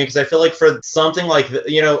like, I mean, because I feel like for something like,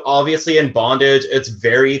 obviously in bondage, it's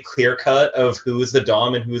very clear cut of who's the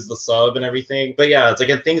dom and who's the sub and everything. But yeah, it's like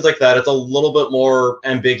in things like that, it's a little bit more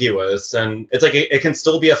ambiguous, and it's like it can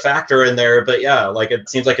still be a factor in there. But yeah, like it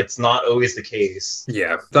seems like it's not always the case.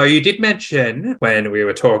 Yeah. Though you did mention when we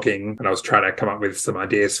were talking and I was trying to come up with some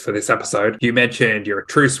ideas for this episode, you mentioned you're a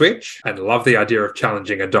true switch and love the idea of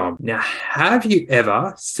challenging a dom. Now, have you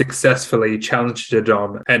ever successfully challenged a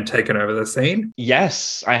dom and taken over the scene?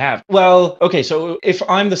 Yes, I have. Well, okay, so if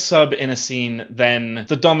I'm the sub in a scene, then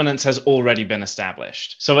the dominance has already been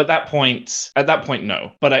established. So at that point,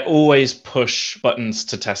 no. But I always push buttons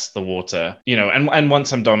to test the water, and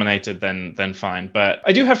once I'm dominated, then fine. But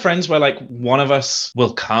I do have friends where like one of us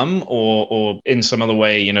will come or in some other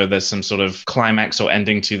way, there's some sort of climax or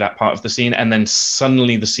ending to that part of the scene, and then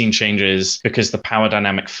suddenly the scene changes because the power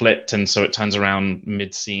dynamic flipped, and so it turns around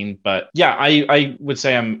mid-scene. But yeah, I would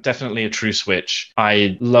say I'm definitely a true switch.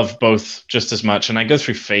 I love both just as much, and I go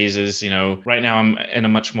through phases. Right now I'm in a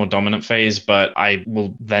much more dominant phase, but I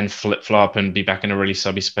will then flip-flop and be back in a really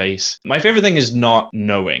subby space. My favorite thing is not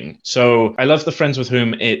knowing. So I love the friends with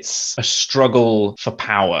whom it's a struggle for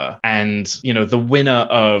power, and the winner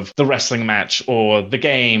of the wrestling match or the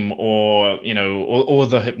game or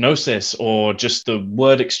the hypnosis or just the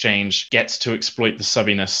word exchange gets to exploit the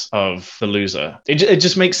subbiness of the loser. It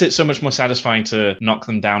just makes it so much more satisfying to knock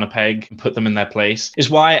them down a peg and put them in their place. Is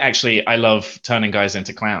why actually I love turning guys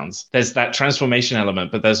into clowns. There's that transformation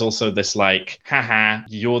element, but there's also this like, haha,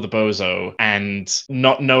 you're the bozo, and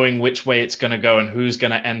not knowing which way it's going to go and who's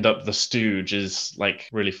going to end up the stooge is like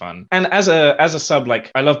really fun. And as a sub,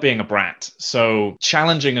 like I love being a brat. So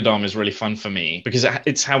challenging a dom is really fun for me because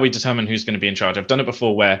it's how we determine who's going to be in charge. I've done it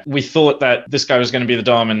before where we thought that this guy was going to be the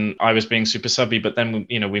dom and I was being super subby, but then,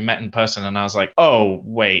 we met in person and I was like, oh,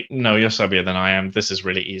 wait, no, you're subbier than I am. This is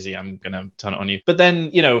really easy. I'm going to turn it on you. But then,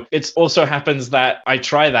 it also happens that I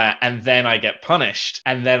try that and then I get punished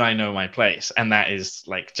and then I know my place. And that is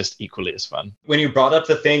like just equally as fun. When you brought up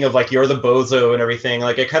the thing of like, you're the bozo and everything,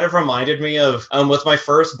 like it kind of reminded me of with my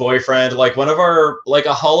first boyfriend, like one of our, like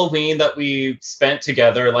a Halloween that we spent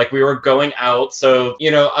together, like we were going out. So,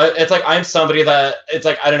 it's like, I'm somebody that it's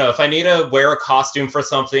like, I don't know, if I need to wear a costume for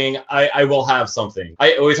something, I will have something.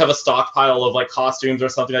 I always have a stockpile of like costumes or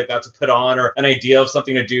something like that to put on or an idea of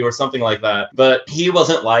something to do or something like that. But he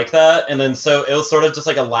wasn't like that. And then so it was sort of just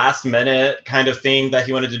like a last minute kind of thing that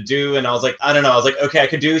he wanted to do. And I was like, I don't know. I was like, okay, I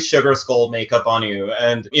could do sugar skull makeup on you.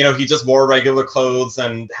 And, he just wore regular clothes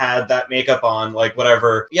and had that makeup on, like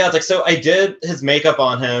whatever. Yeah, it's like, so I did his makeup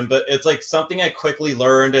on him, but it's like something I quickly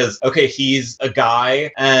learned is, okay, he's a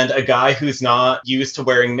guy and a guy who's not used to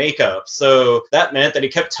wearing makeup. So that meant that he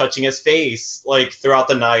kept touching his face like throughout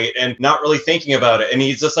the night and not really thinking about it. And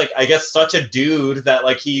he's just like, I guess, such a dude that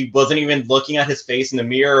like he wasn't even looking at his face in the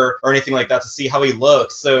mirror or anything like that to see how he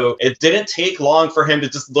looked. So it didn't take long for him to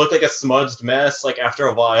just look like a smudged mess like after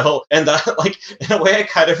a while. And that like in a way I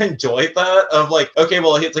kind of enjoyed that of like, okay,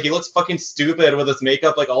 well, it's like he looks fucking stupid with his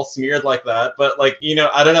makeup like all smeared like that. But like,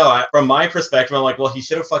 I don't know. From my perspective, I'm like, well, he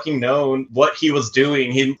should have fucking known what he was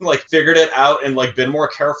doing. He like figured it out and like been more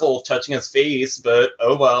careful of touching his face, but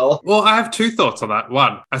oh well. Well, I have two thoughts on that.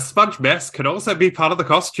 One, a smudge mess could also be part of the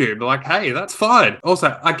costume. Like, hey, that's fine.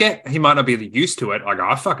 Also, I get he might not be used to it. Like,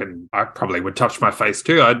 I probably would touch my face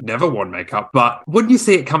too. I'd never worn makeup. But wouldn't you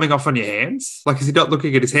see it coming off on your hands? Like, is he not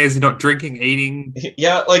looking at his hands? Is he not drinking, eating?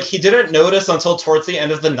 Yeah, like he didn't notice until towards the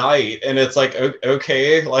end of the night. And it's like,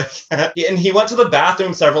 okay, like, and he went to the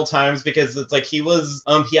bathroom several times because it's like he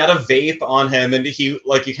had a vape on him and he,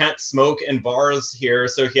 like, you can't smoke in bars here.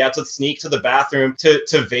 So he had to sneak to the bathroom to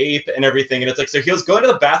vape and everything. And it's like, so he was going to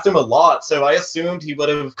the bathroom a lot. So I assumed he would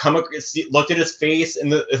have looked at his face in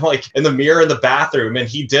the mirror in the bathroom, and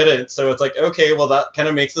he didn't. So it's like, okay, well, that kind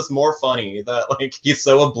of makes this more funny that like he's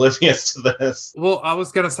so oblivious to this. Well, I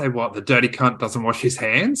was going to say, what, the dirty cunt doesn't wash his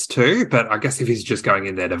hands too? But I guess if he's just going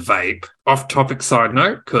in there to vape. Off topic side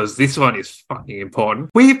note, because this one is fucking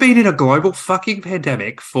important. We've been in a global fucking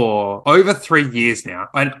pandemic for over 3 years now.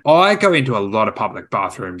 And I go into a lot of public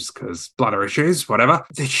bathrooms because bladder issues, whatever.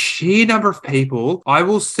 The sheer number of people I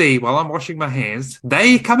will see while I'm washing my hands,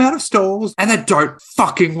 they come out of stalls and they don't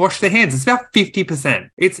fucking wash their hands. It's about 50%.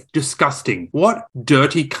 It's disgusting. What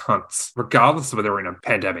dirty cunts, regardless of whether we're in a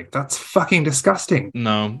pandemic. That's fucking disgusting.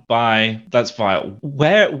 No, bye. That's vile.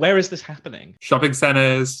 Where is this happening? Shopping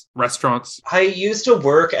centers, restaurants. I used to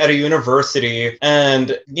work at a university, and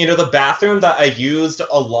the bathroom that I used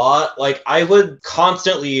a lot, like I would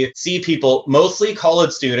constantly see people, mostly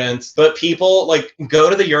college students, but people like go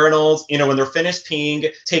to the urinals, when they're finished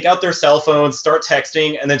peeing, take out their cell phones, start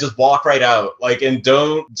texting, and then just walk right out, like, and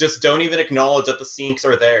don't even acknowledge that the sinks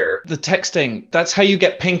are there. The texting, that's how you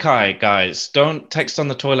get pink eye, guys. Don't text on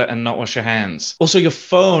the toilet and not wash your hands. Also, your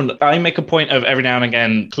phone, I make a point of every now and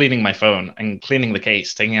again cleaning my phone and cleaning the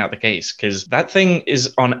case, taking out the case, because that thing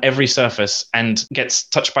is on every surface and gets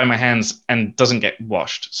touched by my hands and doesn't get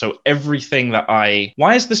washed. So everything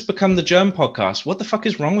why has this become the germ podcast? What the fuck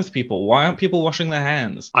is wrong with people? Why aren't people washing their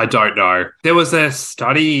hands? I don't know. There was a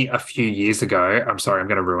study a few years ago. I'm sorry, I'm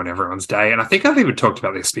going to ruin everyone's day. And I think I've even talked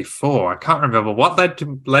about this before. I can't remember what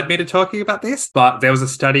led me to talking about this, but there was a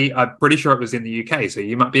study, I'm pretty sure it was in the UK, so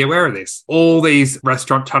you might be aware of this. All these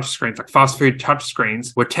restaurant touchscreens, like fast food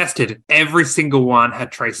touchscreens, were tested. Every single one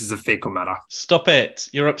had traces of fecal matter. Stop it.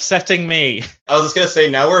 You're upsetting me. I was just going to say,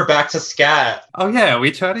 now we're back to scat. Oh yeah, are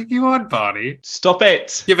we turning you on, Barney? Stop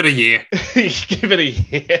it. Give it a year. Give it a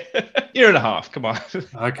year. Year and a half, come on.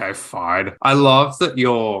 Okay, fine. I love that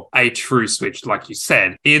you're a true switch, like you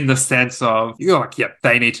said, in the sense of you're like, yep,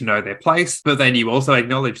 they need to know their place, but then you also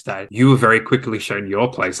acknowledge that you were very quickly shown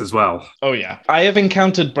your place as well. Oh yeah. I have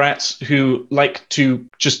encountered brats who like to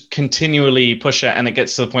just continually push it, and it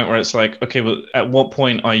gets to the point where it's like, okay, well, at what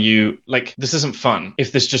point are you like, this isn't fun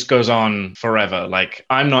if this just goes on forever. Like,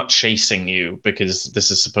 I'm not chasing you because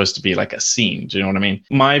this is supposed to be like a scene. Do you know what I mean?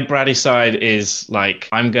 My bratty side is like,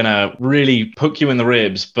 I'm gonna really poke you in the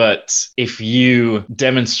ribs, but if you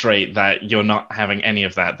demonstrate that you're not having any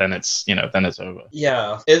of that, then it's, then it's over.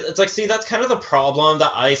 Yeah. It's like, see, that's kind of the problem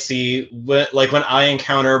that I see when I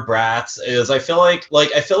encounter brats is I feel like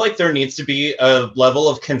there needs to be a level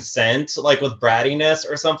of consent, like with brattiness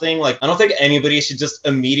or something. Like, I don't think anybody should just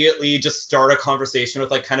immediately just start a conversation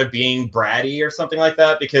with like kind of being bratty or something like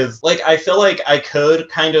that, because like I feel like I could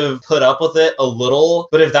kind of put up with it a little,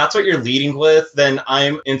 but if that's what you're leading with, then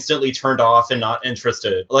I'm instantly turned off and not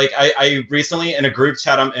interested. Like I recently in a group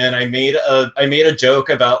chat I'm in, I made a joke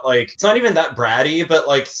about like, it's not even that bratty, but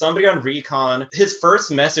like somebody on Recon, his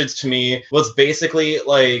first message to me was basically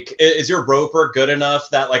like, is your roper good enough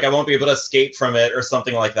that like I won't be able to escape from it or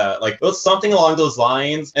something like that? Like it was something along those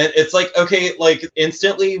lines. And it's like, okay, like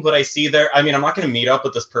instantly what I see there, I mean, I'm not going to meet up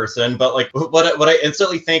with this person, but like what I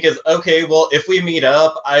instantly think is, okay, well, if we meet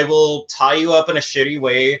up, I will tie you up in a shitty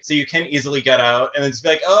way so you can easily get out, and then just be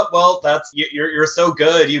like, oh, well, that's you're so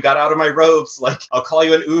good, you got out of my ropes, like I'll call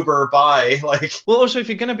you an Uber, bye. Like, well, also, if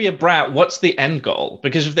you're going to be a brat, what's the end goal?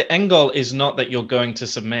 Because if the end goal is not that you're going to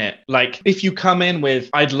submit, like if you come in with,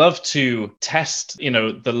 I'd love to test,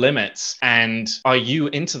 the limits, and are you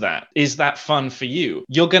into that? Is that fun for you?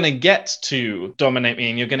 You're going to get to dominate me,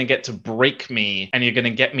 and you're going to get to break me, and you're going to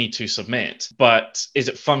get me to submit. But is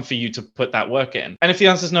it fun for you to put that work in? And if the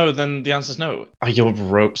answer's no, then the answer's no. Are your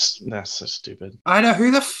ropes? That's so stupid. I know,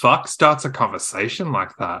 who the fuck starts a conversation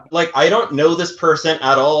like that? Like, I don't know this person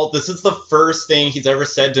at all. This is the first thing he's ever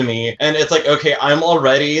said to me. And it's like, okay, I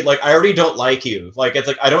already don't like you. Like, it's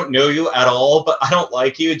like, I don't know you at all, but I don't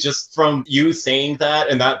like you just from you saying that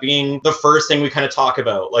and that being the first thing we kind of talk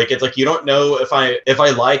about. Like, it's like, you don't know if I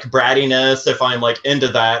like brattiness, if I'm like into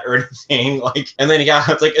that or anything. Like, and then, yeah,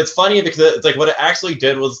 it's like, it's funny because it's like what it actually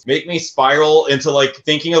did was make me spiral into like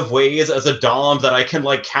thinking of ways as a dom that I can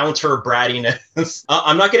like counter brattiness.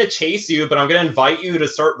 I'm not going to chase you, but I'm going to invite you to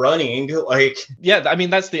start running. Like, yeah, I mean,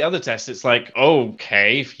 that's the other test. It's like,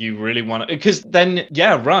 okay, if you really want to, because then,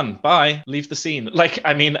 yeah, run, bye, leave the scene. Like,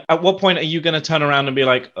 I mean, at what point are you going to turn around and be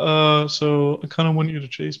like, so I kind of want you to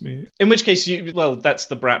chase me? In which case, that's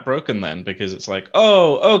the brat broken then, because it's like,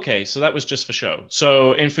 oh, okay, so that was just for show.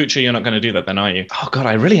 So in future, you're not going to do that then, are you? Oh, God,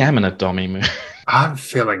 I really am in a dommy mood. I'm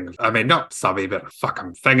feeling, not subby, but fuck,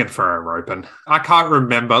 I'm thinking for a roping. I can't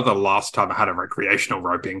remember the last time I had a recreational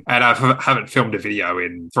roping, and I haven't filmed a video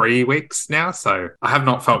in 3 weeks now, so I have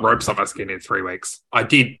not felt ropes on my skin in 3 weeks. I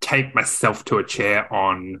did tape myself to a chair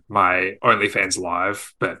on my OnlyFans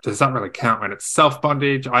live, but does that really count when it's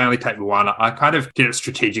self-bondage? I only taped one. I kind of did it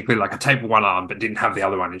strategically, like I taped one arm but didn't have the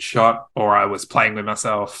other one in shot, or I was playing with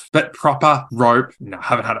myself. But proper rope, no, I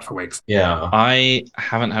haven't had it for weeks. Yeah. I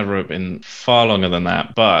haven't had rope in far longer than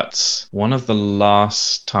that, but one of the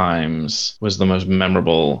last times was the most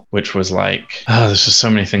memorable, which was like, there's just so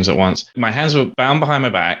many things at once. My hands were bound behind my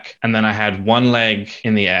back, and then I had one leg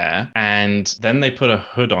in the air, and then they put a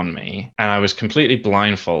hood on me, and I was completely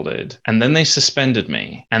blindfolded, and then they suspended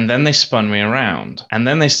me, and then they spun me around, and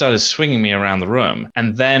then they started swinging me around the room,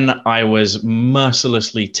 and then I was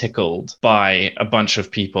mercilessly tickled by a bunch of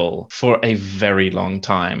people for a very long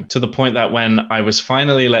time, to the point that when I was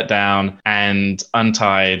finally let down and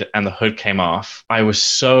untied and the hood came off, I was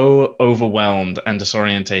so overwhelmed and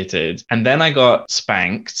disorientated. And then I got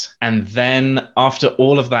spanked. And then after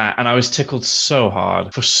all of that, and I was tickled so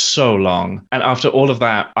hard for so long. And after all of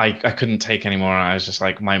that, I couldn't take anymore. I was just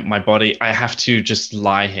like, my body, I have to just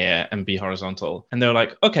lie here and be horizontal. And they were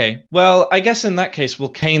like, okay, well, I guess in that case, we'll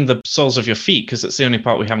cane the soles of your feet because it's the only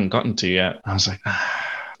part we haven't gotten to yet. I was like,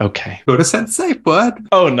 okay. Could have said safe word.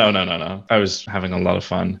 Oh, no. I was having a lot of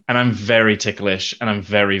fun. And I'm very ticklish and I'm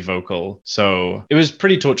very vocal. So it was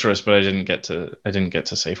pretty torturous, but I didn't get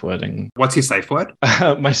to safe wording. What's your safe word?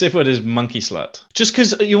 My safe word is monkey slut. Just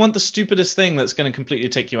because you want the stupidest thing that's going to completely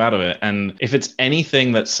take you out of it. And if it's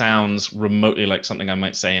anything that sounds remotely like something I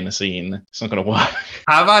might say in a scene, it's not going to work.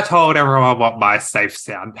 Have I told everyone what my safe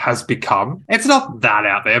sound has become? It's not that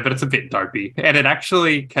out there, but it's a bit dopey. And it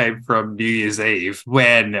actually came from New Year's Eve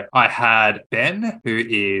when I had Ben, who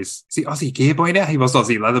is he Aussie Gear Boy now? He was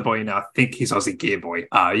Aussie Leather Boy now. I think he's Aussie Gear Boy.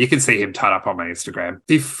 You can see him tied up on my Instagram.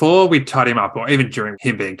 Before we tied him up, or even during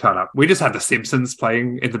him being tied up, we just had The Simpsons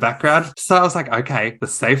playing in the background. So I was like, okay, the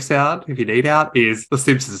safe sound, if you need out, is The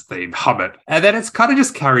Simpsons theme. Hum it. And then it's kind of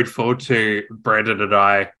just carried forward to Brandon and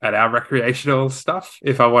I at our recreational stuff.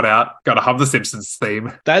 If I want out, gotta hum The Simpsons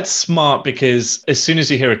theme. That's smart because as soon as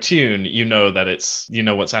you hear a tune, you know that you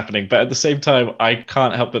know what's happening. But at the same time, I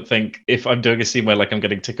can't help help but think if I'm doing a scene where like I'm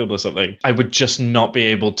getting tickled or something, I would just not be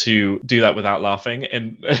able to do that without laughing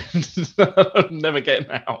and never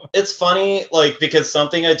getting out. It's funny, like, because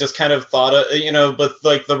something I just kind of thought of, with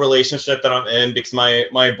like the relationship that I'm in, because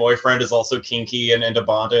my boyfriend is also kinky and into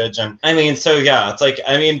bondage. And I mean, so yeah, it's like,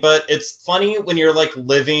 I mean, but it's funny when you're like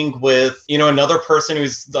living with, another person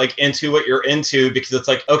who's like into what you're into, because it's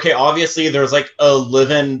like, okay, obviously there's like a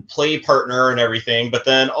live-in play partner and everything, but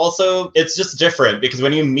then also it's just different because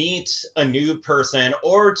when you meet a new person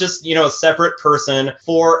or just, a separate person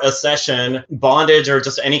for a session, bondage or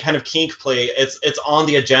just any kind of kink play, it's on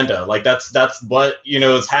the agenda. Like that's what,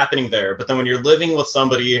 is happening there. But then when you're living with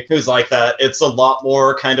somebody who's like that, it's a lot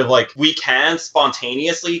more kind of like we can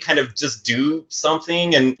spontaneously kind of just do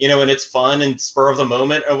something and, and it's fun and spur of the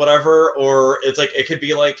moment or whatever. Or it's like, it could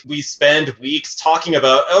be like we spend weeks talking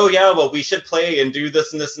about, oh yeah, well, we should play and do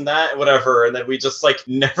this and this and that, and whatever. And then we just like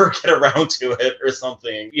never get around to it or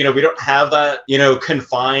something. We don't have that,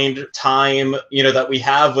 confined time, that we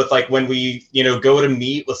have with like when we, go to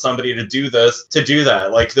meet with somebody to do that.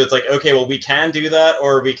 Like, it's like, okay, well, we can do that,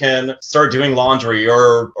 or we can start doing laundry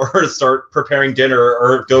or start preparing dinner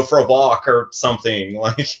or go for a walk or something.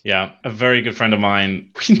 Like, yeah, a very good friend of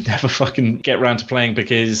mine, we never fucking get around to playing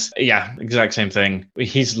because, yeah, exact same thing.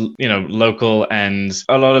 He's, local, and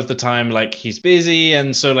a lot of the time, like, he's busy.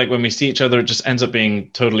 And so, like, when we see each other, it just ends up being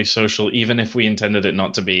totally social, even if we intended it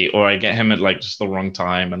not to be, or I get him at like just the wrong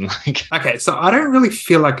time. And like, okay, so I don't really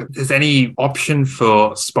feel like there's any option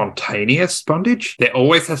for spontaneous bondage. There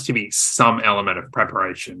always has to be some element of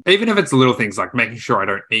preparation, even if it's little things like making sure I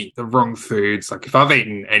don't eat the wrong foods. Like if I've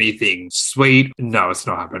eaten anything sweet, no, it's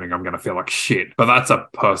not happening. I'm going to feel like shit. But that's a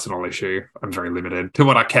personal issue. I'm very limited to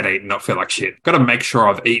what I can eat and not feel like shit. Got to make sure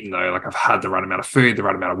I've eaten though. Like I've had the right amount of food, the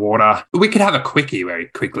right amount of water. We could have a quickie where he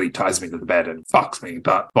quickly ties me to the bed and fucks me.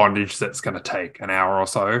 But bondage that's going to take an hour or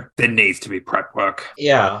so, there needs to be prep work.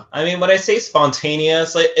 Yeah. I mean, when I say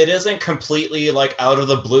spontaneous, like it isn't completely like out of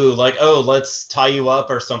the blue, like, oh, let's tie you up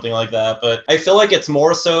or something like that. But I feel like it's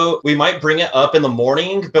more so we might bring it up in the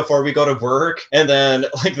morning before we go to work. And then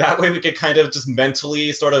like that way we could kind of just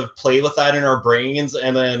mentally sort of play with that in our brains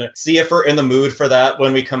and then see if we're in the mood for that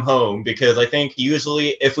when we come home. Because I think usually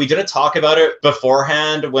if we didn't talk about it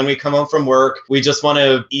beforehand, when we come home from work, we just want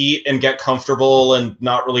to eat and get comfortable and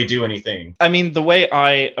not really do anything. I mean, the way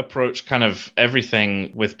I approach kind of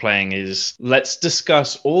everything with playing is let's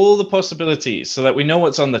discuss all the possibilities so that we know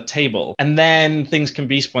what's on the table, and then things can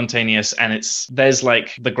be spontaneous and there's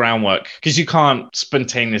like the groundwork, because you can't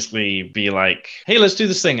spontaneously be like, hey, let's do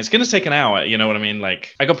this thing, it's going to take an hour, you know what I mean?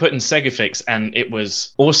 Like I got put in Segafix and it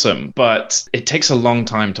was awesome, but it takes a long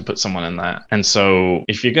time to put someone in that. And so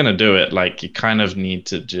if you're going to do it, like you kind of need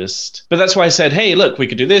to just, but that's why I said, hey, look, we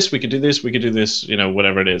could do this, we could do this, we could do this,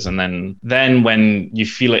 whatever it is. And then when you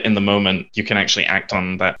feel it in the moment, you can actually act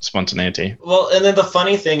on that spontaneity. Well, and then the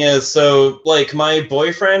funny thing is, so like my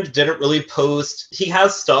boyfriend didn't really post, he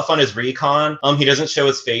has stuff on his recon. He doesn't show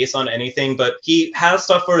his face on anything, but he has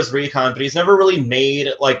stuff for his recon, but he's never really made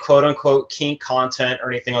like quote unquote kink content or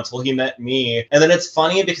anything until he met me. And then it's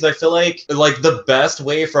funny because I feel like the best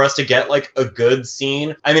way for us to get like a good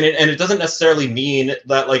scene, I mean, and it doesn't necessarily mean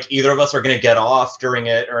that like either of us are going to get off during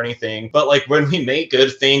it or anything, but like when we make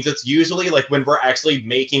good things, it's usually like when we're actually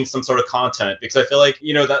making some sort of content, because I feel like,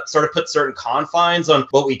 that sort of puts certain confines on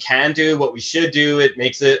what we can do, what we should do. It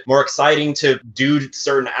makes it more exciting to do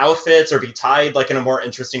certain outfits or be tied like in a more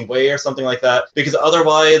interesting way or something like that, because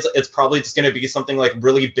otherwise it's probably just going to be something like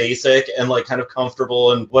really basic and like kind of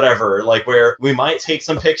comfortable and whatever, like where we might take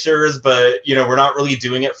some pictures, but we're not really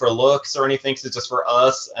doing it for looks or anything, so it's just for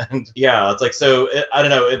us. And yeah, it's like, so I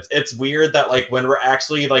don't know, it's weird that like when we're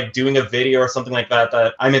actually like doing a video or something like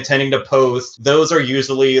that I'm intending to post, those are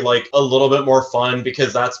usually like a little bit more fun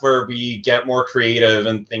because that's where we get more creative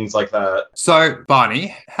and things like that. So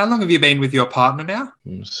Barney, how long have you been with your partner now?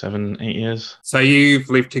 7-8 years. So you've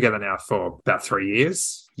lived together now for about 3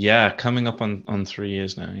 years? Yeah, coming up on 3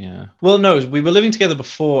 years now, yeah. Well, no, we were living together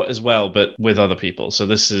before as well, but with other people. So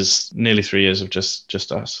this is nearly 3 years of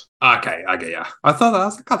just us. Okay, I get ya. I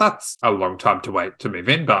was like, oh, that's a long time to wait to move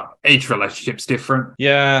in, but each relationship's different.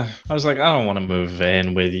 Yeah, I was like, I don't want to move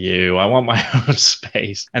in with you. I want my own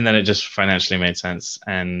space. And then it just financially made sense.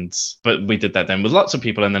 But we did that then with lots of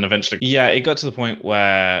people. And then eventually, yeah, it got to the point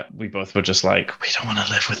where we both were just like, we don't want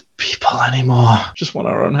to live with people anymore. Just want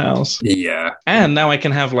our own house. Yeah. And now I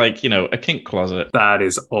can have like, a kink closet. That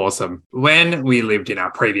is awesome. When we lived in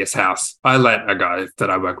our previous house, I let a guy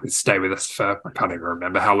that I work with stay with us for, I can't even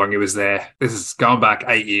remember how long he was there. This is going back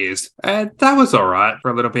 8 years. And that was all right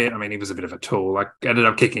for a little bit. I mean, he was a bit of a tool. Like, I ended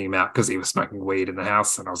up kicking him out because he was smoking weed in the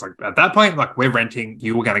house. And I was like, at that point, like, we're renting.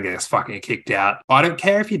 You were going to get us fucking kicked out. I don't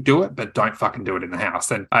care if you do it, but don't fucking do it in the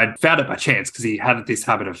house. And I found it by chance because he had this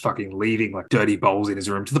habit of fucking leaving like dirty bowls in his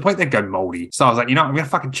room to the point they'd go moldy. So I was like, you know, I'm going to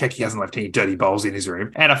fucking check he hasn't left any dirty bowls in his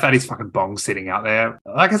room. And I found his fucking bong sitting out there.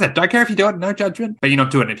 Like I said, don't care if you do it, no judgment, but you're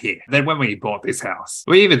not doing it here. Then when we bought this house,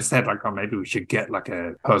 we even said like, oh, maybe we should get like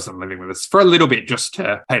a person living with us for a little bit just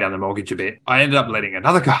to pay down the mortgage a bit. I ended up letting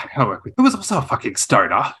another guy I work with, who was also a fucking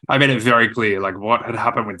stoner. I made it very clear like what had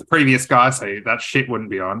happened with the previous guy, so that shit wouldn't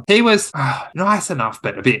be on. He was nice enough,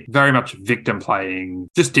 but a bit very much victim playing,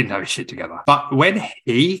 just didn't have his shit together. But when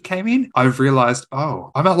he came in, I've realized,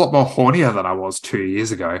 oh, I'm a lot more hornier than I was 2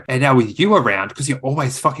 years ago. And now with you around, because you're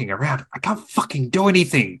always fucking around, I can't fucking do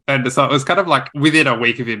anything. And so it was kind of like within a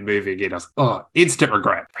week of him moving in, I was like, oh, instant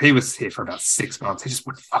regret. He was here for about 6 months. He just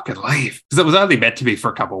wouldn't fucking leave. Because it was only meant to be for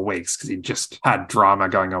a couple of weeks because he just had drama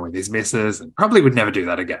going on with his missus and probably would never do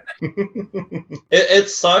that again. It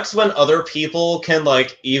sucks when other people can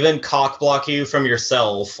like even cock block you from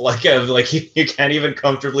yourself. Like you can't even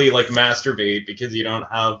comfortably like masturbate because you don't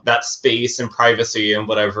have that space and privacy and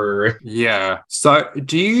whatever. Yeah. So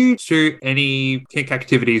do you do any kink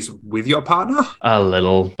activities with your partner? A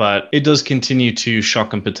little, but it does continue to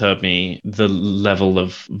shock and perturb me the level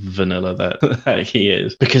of vanilla that he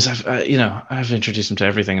is, because I've introduced him to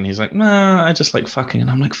everything and he's like, nah, I just like fucking, and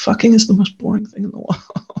I'm like, fucking is the most boring thing in the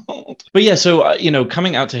world. But yeah, so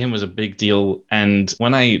coming out to him was a big deal, and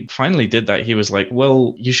when I finally did that, he was like,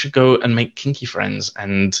 well, you should go and make kinky friends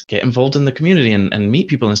and get involved in the community and meet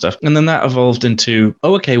people and stuff. And then that evolved into,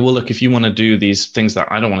 oh, okay, well, look, if you want to do these things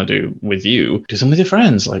that I don't want to do with you, do them with your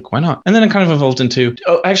friends. Like, why not? And then it kind of evolved into,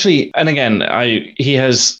 oh, actually, and again, he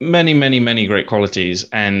has many, many, many great qualities.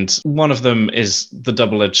 And one of them is the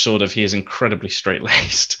double-edged sword of he is incredibly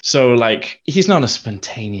straight-laced. So like, he's not a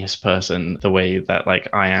spontaneous person the way that like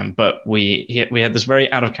I am, but we had this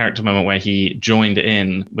very out of character moment where he joined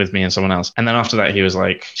in with me and someone else. And then after that, he was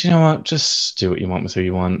like, do you know what? Just do what you want with who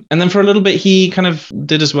you want. And then for a little bit, he kind of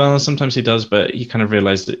did as well. Sometimes he does, but he kind of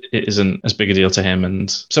realized it isn't as big a deal to him. And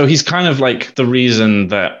so he's kind of like the reason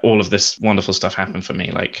that all of this wonderful stuff happened for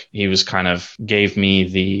me. Like he was kind of gave me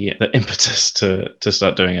the impetus to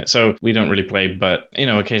start doing it. So we don't really play, but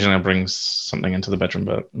occasionally I'll bring something into the bedroom,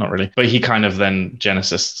 but not really. But he kind of then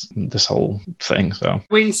genesis this whole thing. So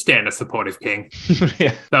we stand a supportive king.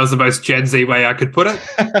 Yeah. That was the most Gen Z way I could put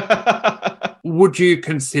it. Would you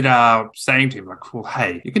consider saying to him, like, well,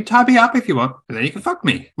 hey, you can tie me up if you want, and then you can fuck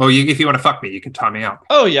me. Well, if you want to fuck me, you can tie me up.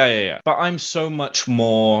 Oh, yeah. But I'm so much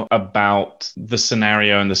more about the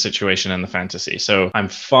scenario and the situation and the fantasy. So I'm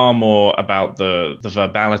far more about the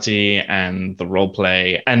verbality and the role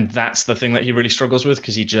play. And that's the thing that he really struggles with,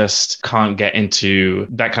 because he just can't get into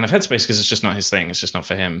that kind of headspace because it's just not his thing. It's just not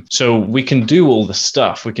for him. So we can do all the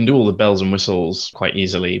stuff. We can do all the bells and whistles quite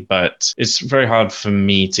easily, but it's very hard for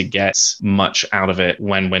me to get much out of it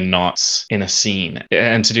when we're not in a scene.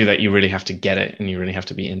 And to do that, you really have to get it and you really have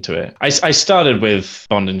to be into it. I started with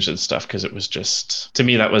bondage and stuff because it was just, to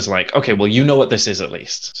me, that was like, okay, well, you know what this is at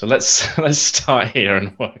least. So let's start here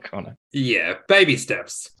and work on it. Yeah, baby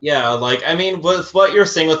steps. Yeah, like, I mean, with what you're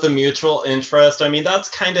saying with the mutual interest, I mean,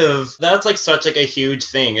 that's like such like a huge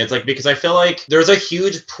thing. It's like, because I feel like there's a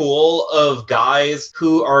huge pool of guys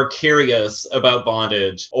who are curious about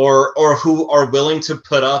bondage or who are willing to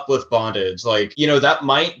put up with bondage. Like, that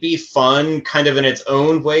might be fun kind of in its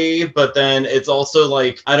own way, but then it's also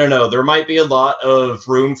like, I don't know, there might be a lot of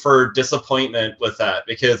room for disappointment with that,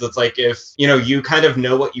 because it's like, if, you kind of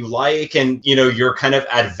know what you like and, you're kind of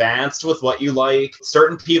advanced with what you like,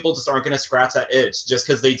 certain people just aren't going to scratch that itch just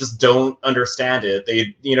because they just don't understand it.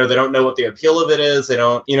 They don't know what the appeal of it is. They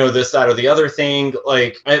don't, this, that, or the other thing.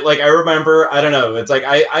 I remember, I don't know, it's like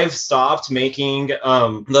I've stopped making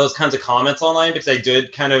those kinds of comments online because I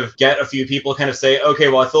did kind of get a few people kind of say, okay,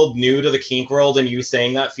 well, I feel new to the kink world and you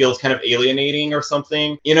saying that feels kind of alienating or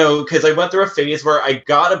something, because I went through a phase where I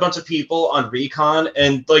got a bunch of people on Recon,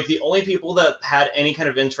 and like the only people that had any kind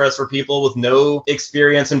of interest were people with no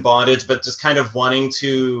experience in bondage, but just kind of wanting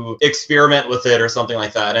to experiment with it or something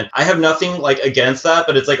like that. And I have nothing like against that,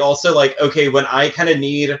 but it's like also like, okay, when I kind of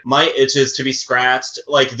need my itches to be scratched,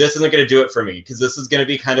 like this isn't going to do it for me, because this is going to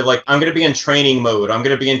be kind of like, I'm going to be in training mode, I'm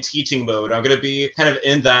going to be in teaching mode, I'm going to be kind of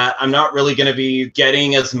in that. I'm not really going to be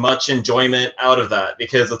getting as much enjoyment out of that,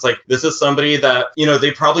 because it's like, this is somebody that,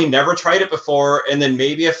 they probably never tried it before. And then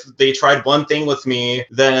maybe if they tried one thing with me,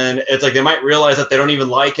 then it's like, they might realize that they don't even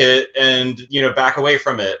like it and, back away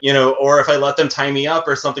from it, or if I let them tie me up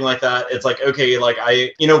or something like that, it's like, okay, like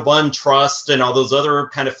I, one, trust and all those other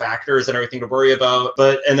kind of factors and everything to worry about.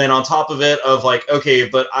 And then on top of it of like, okay,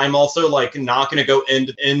 but I'm also like not going to go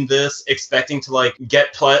in this expecting to like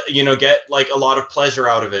get like a lot of pleasure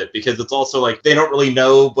out of it, because it's also like they don't really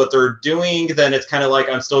know what they're doing. Then it's kind of like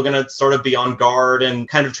I'm still going to sort of be on guard and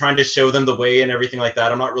kind of trying to show them the way and everything like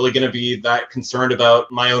that. I'm not really going to be that concerned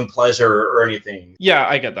about my own pleasure or anything. Yeah,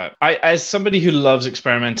 I get that. As somebody who loves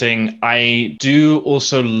experimenting, I do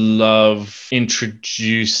also love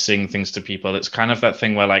introducing things to people. It's kind of that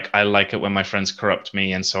thing where like I like it when my friends corrupt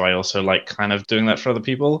me, and so I also like kind of doing that for other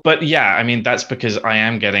people. But yeah, I mean, that's because I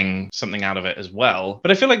am getting something out of it as well.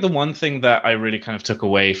 But I feel like the one thing that I really kind of took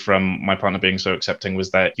away from my partner being so accepting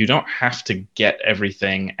was that you don't have to get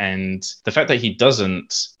everything, and the fact that he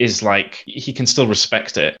doesn't is like he can still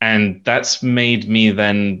respect it. And that's made me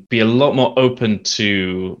then be a lot more open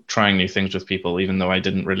to trying new things with people, even though I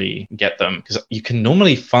didn't really get them, because you can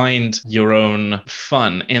normally find your own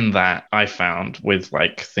fun in that, I found, with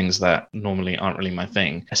like things that normally aren't really my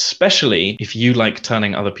thing, especially if you like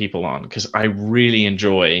turning other people on, because I really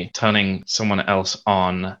enjoy turning someone else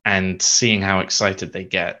on and seeing how excited they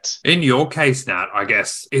get. In your case, Nat, I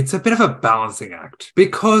guess it's a bit of a balancing act,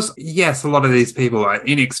 because yes, a lot of these people are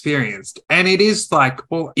inexperienced, and it is like,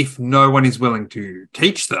 well, if no one is willing to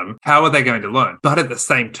teach them, how are they going to learn? But at the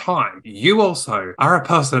same time, you also are a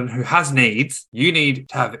person who has needs. You need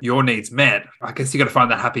to have your needs met. I guess you got to find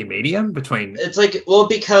that happy medium between. It's like, well,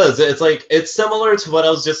 because it's like, it's similar to what I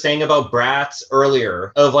was just saying about brats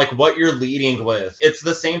earlier, of like what you're leading with. It's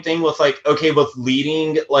the same thing with like, okay, with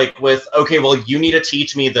leading, like with, okay, well, you need to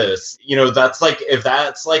teach me this. That's like, if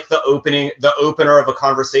that's like the opener of a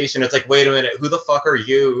conversation, it's like, wait a minute, who the fuck are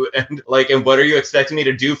you? And like, and what are you expecting me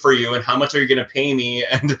to do for you? And how much are you going to pay me?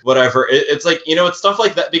 And whatever. It's like, it's stuff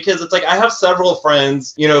like that, because it's like, I have several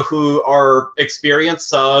friends, who are experienced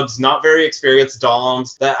subs, not very experienced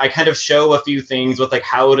doms, that I kind of show a few things with like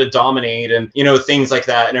how to dominate and, things like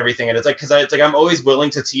that and everything. And it's like, because it's like, I'm always willing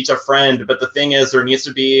to teach a friend, but the thing is, there needs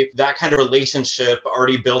to be that kind of relationship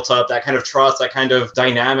already built up, that kind of trust, that kind of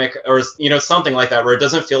dynamic, or, something like that, where it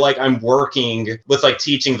doesn't feel like I'm working with like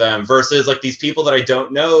teaching them, versus like these people that I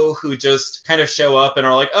don't know who just kind of show up and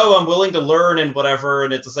are like, oh, I'm willing to learn and whatever.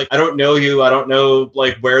 And it's just like, I don't know you. I don't know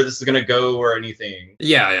like where this is going to go or anything.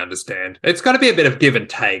 Yeah, I understand. It's got to be a bit of give and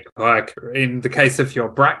take. Like in the case of your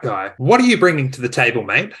brat guy, what are you bringing to the table,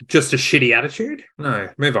 mate? Just a shitty attitude? No,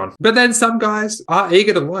 move on. But then some guys are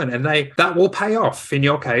eager to learn, and that will pay off in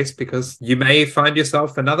your case, because you may find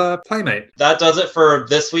yourself another playmate. That does it for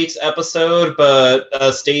this week's episode, but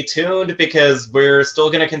stay tuned, because we're still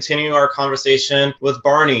going to continue our conversation with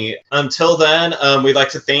Barney. Until then, we'd like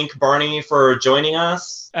to thank Barney for joining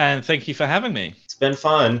us. And thank you for having me. It's been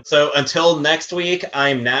fun. So until next week,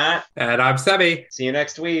 I'm Nat. And I'm Sammy. See you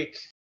next week.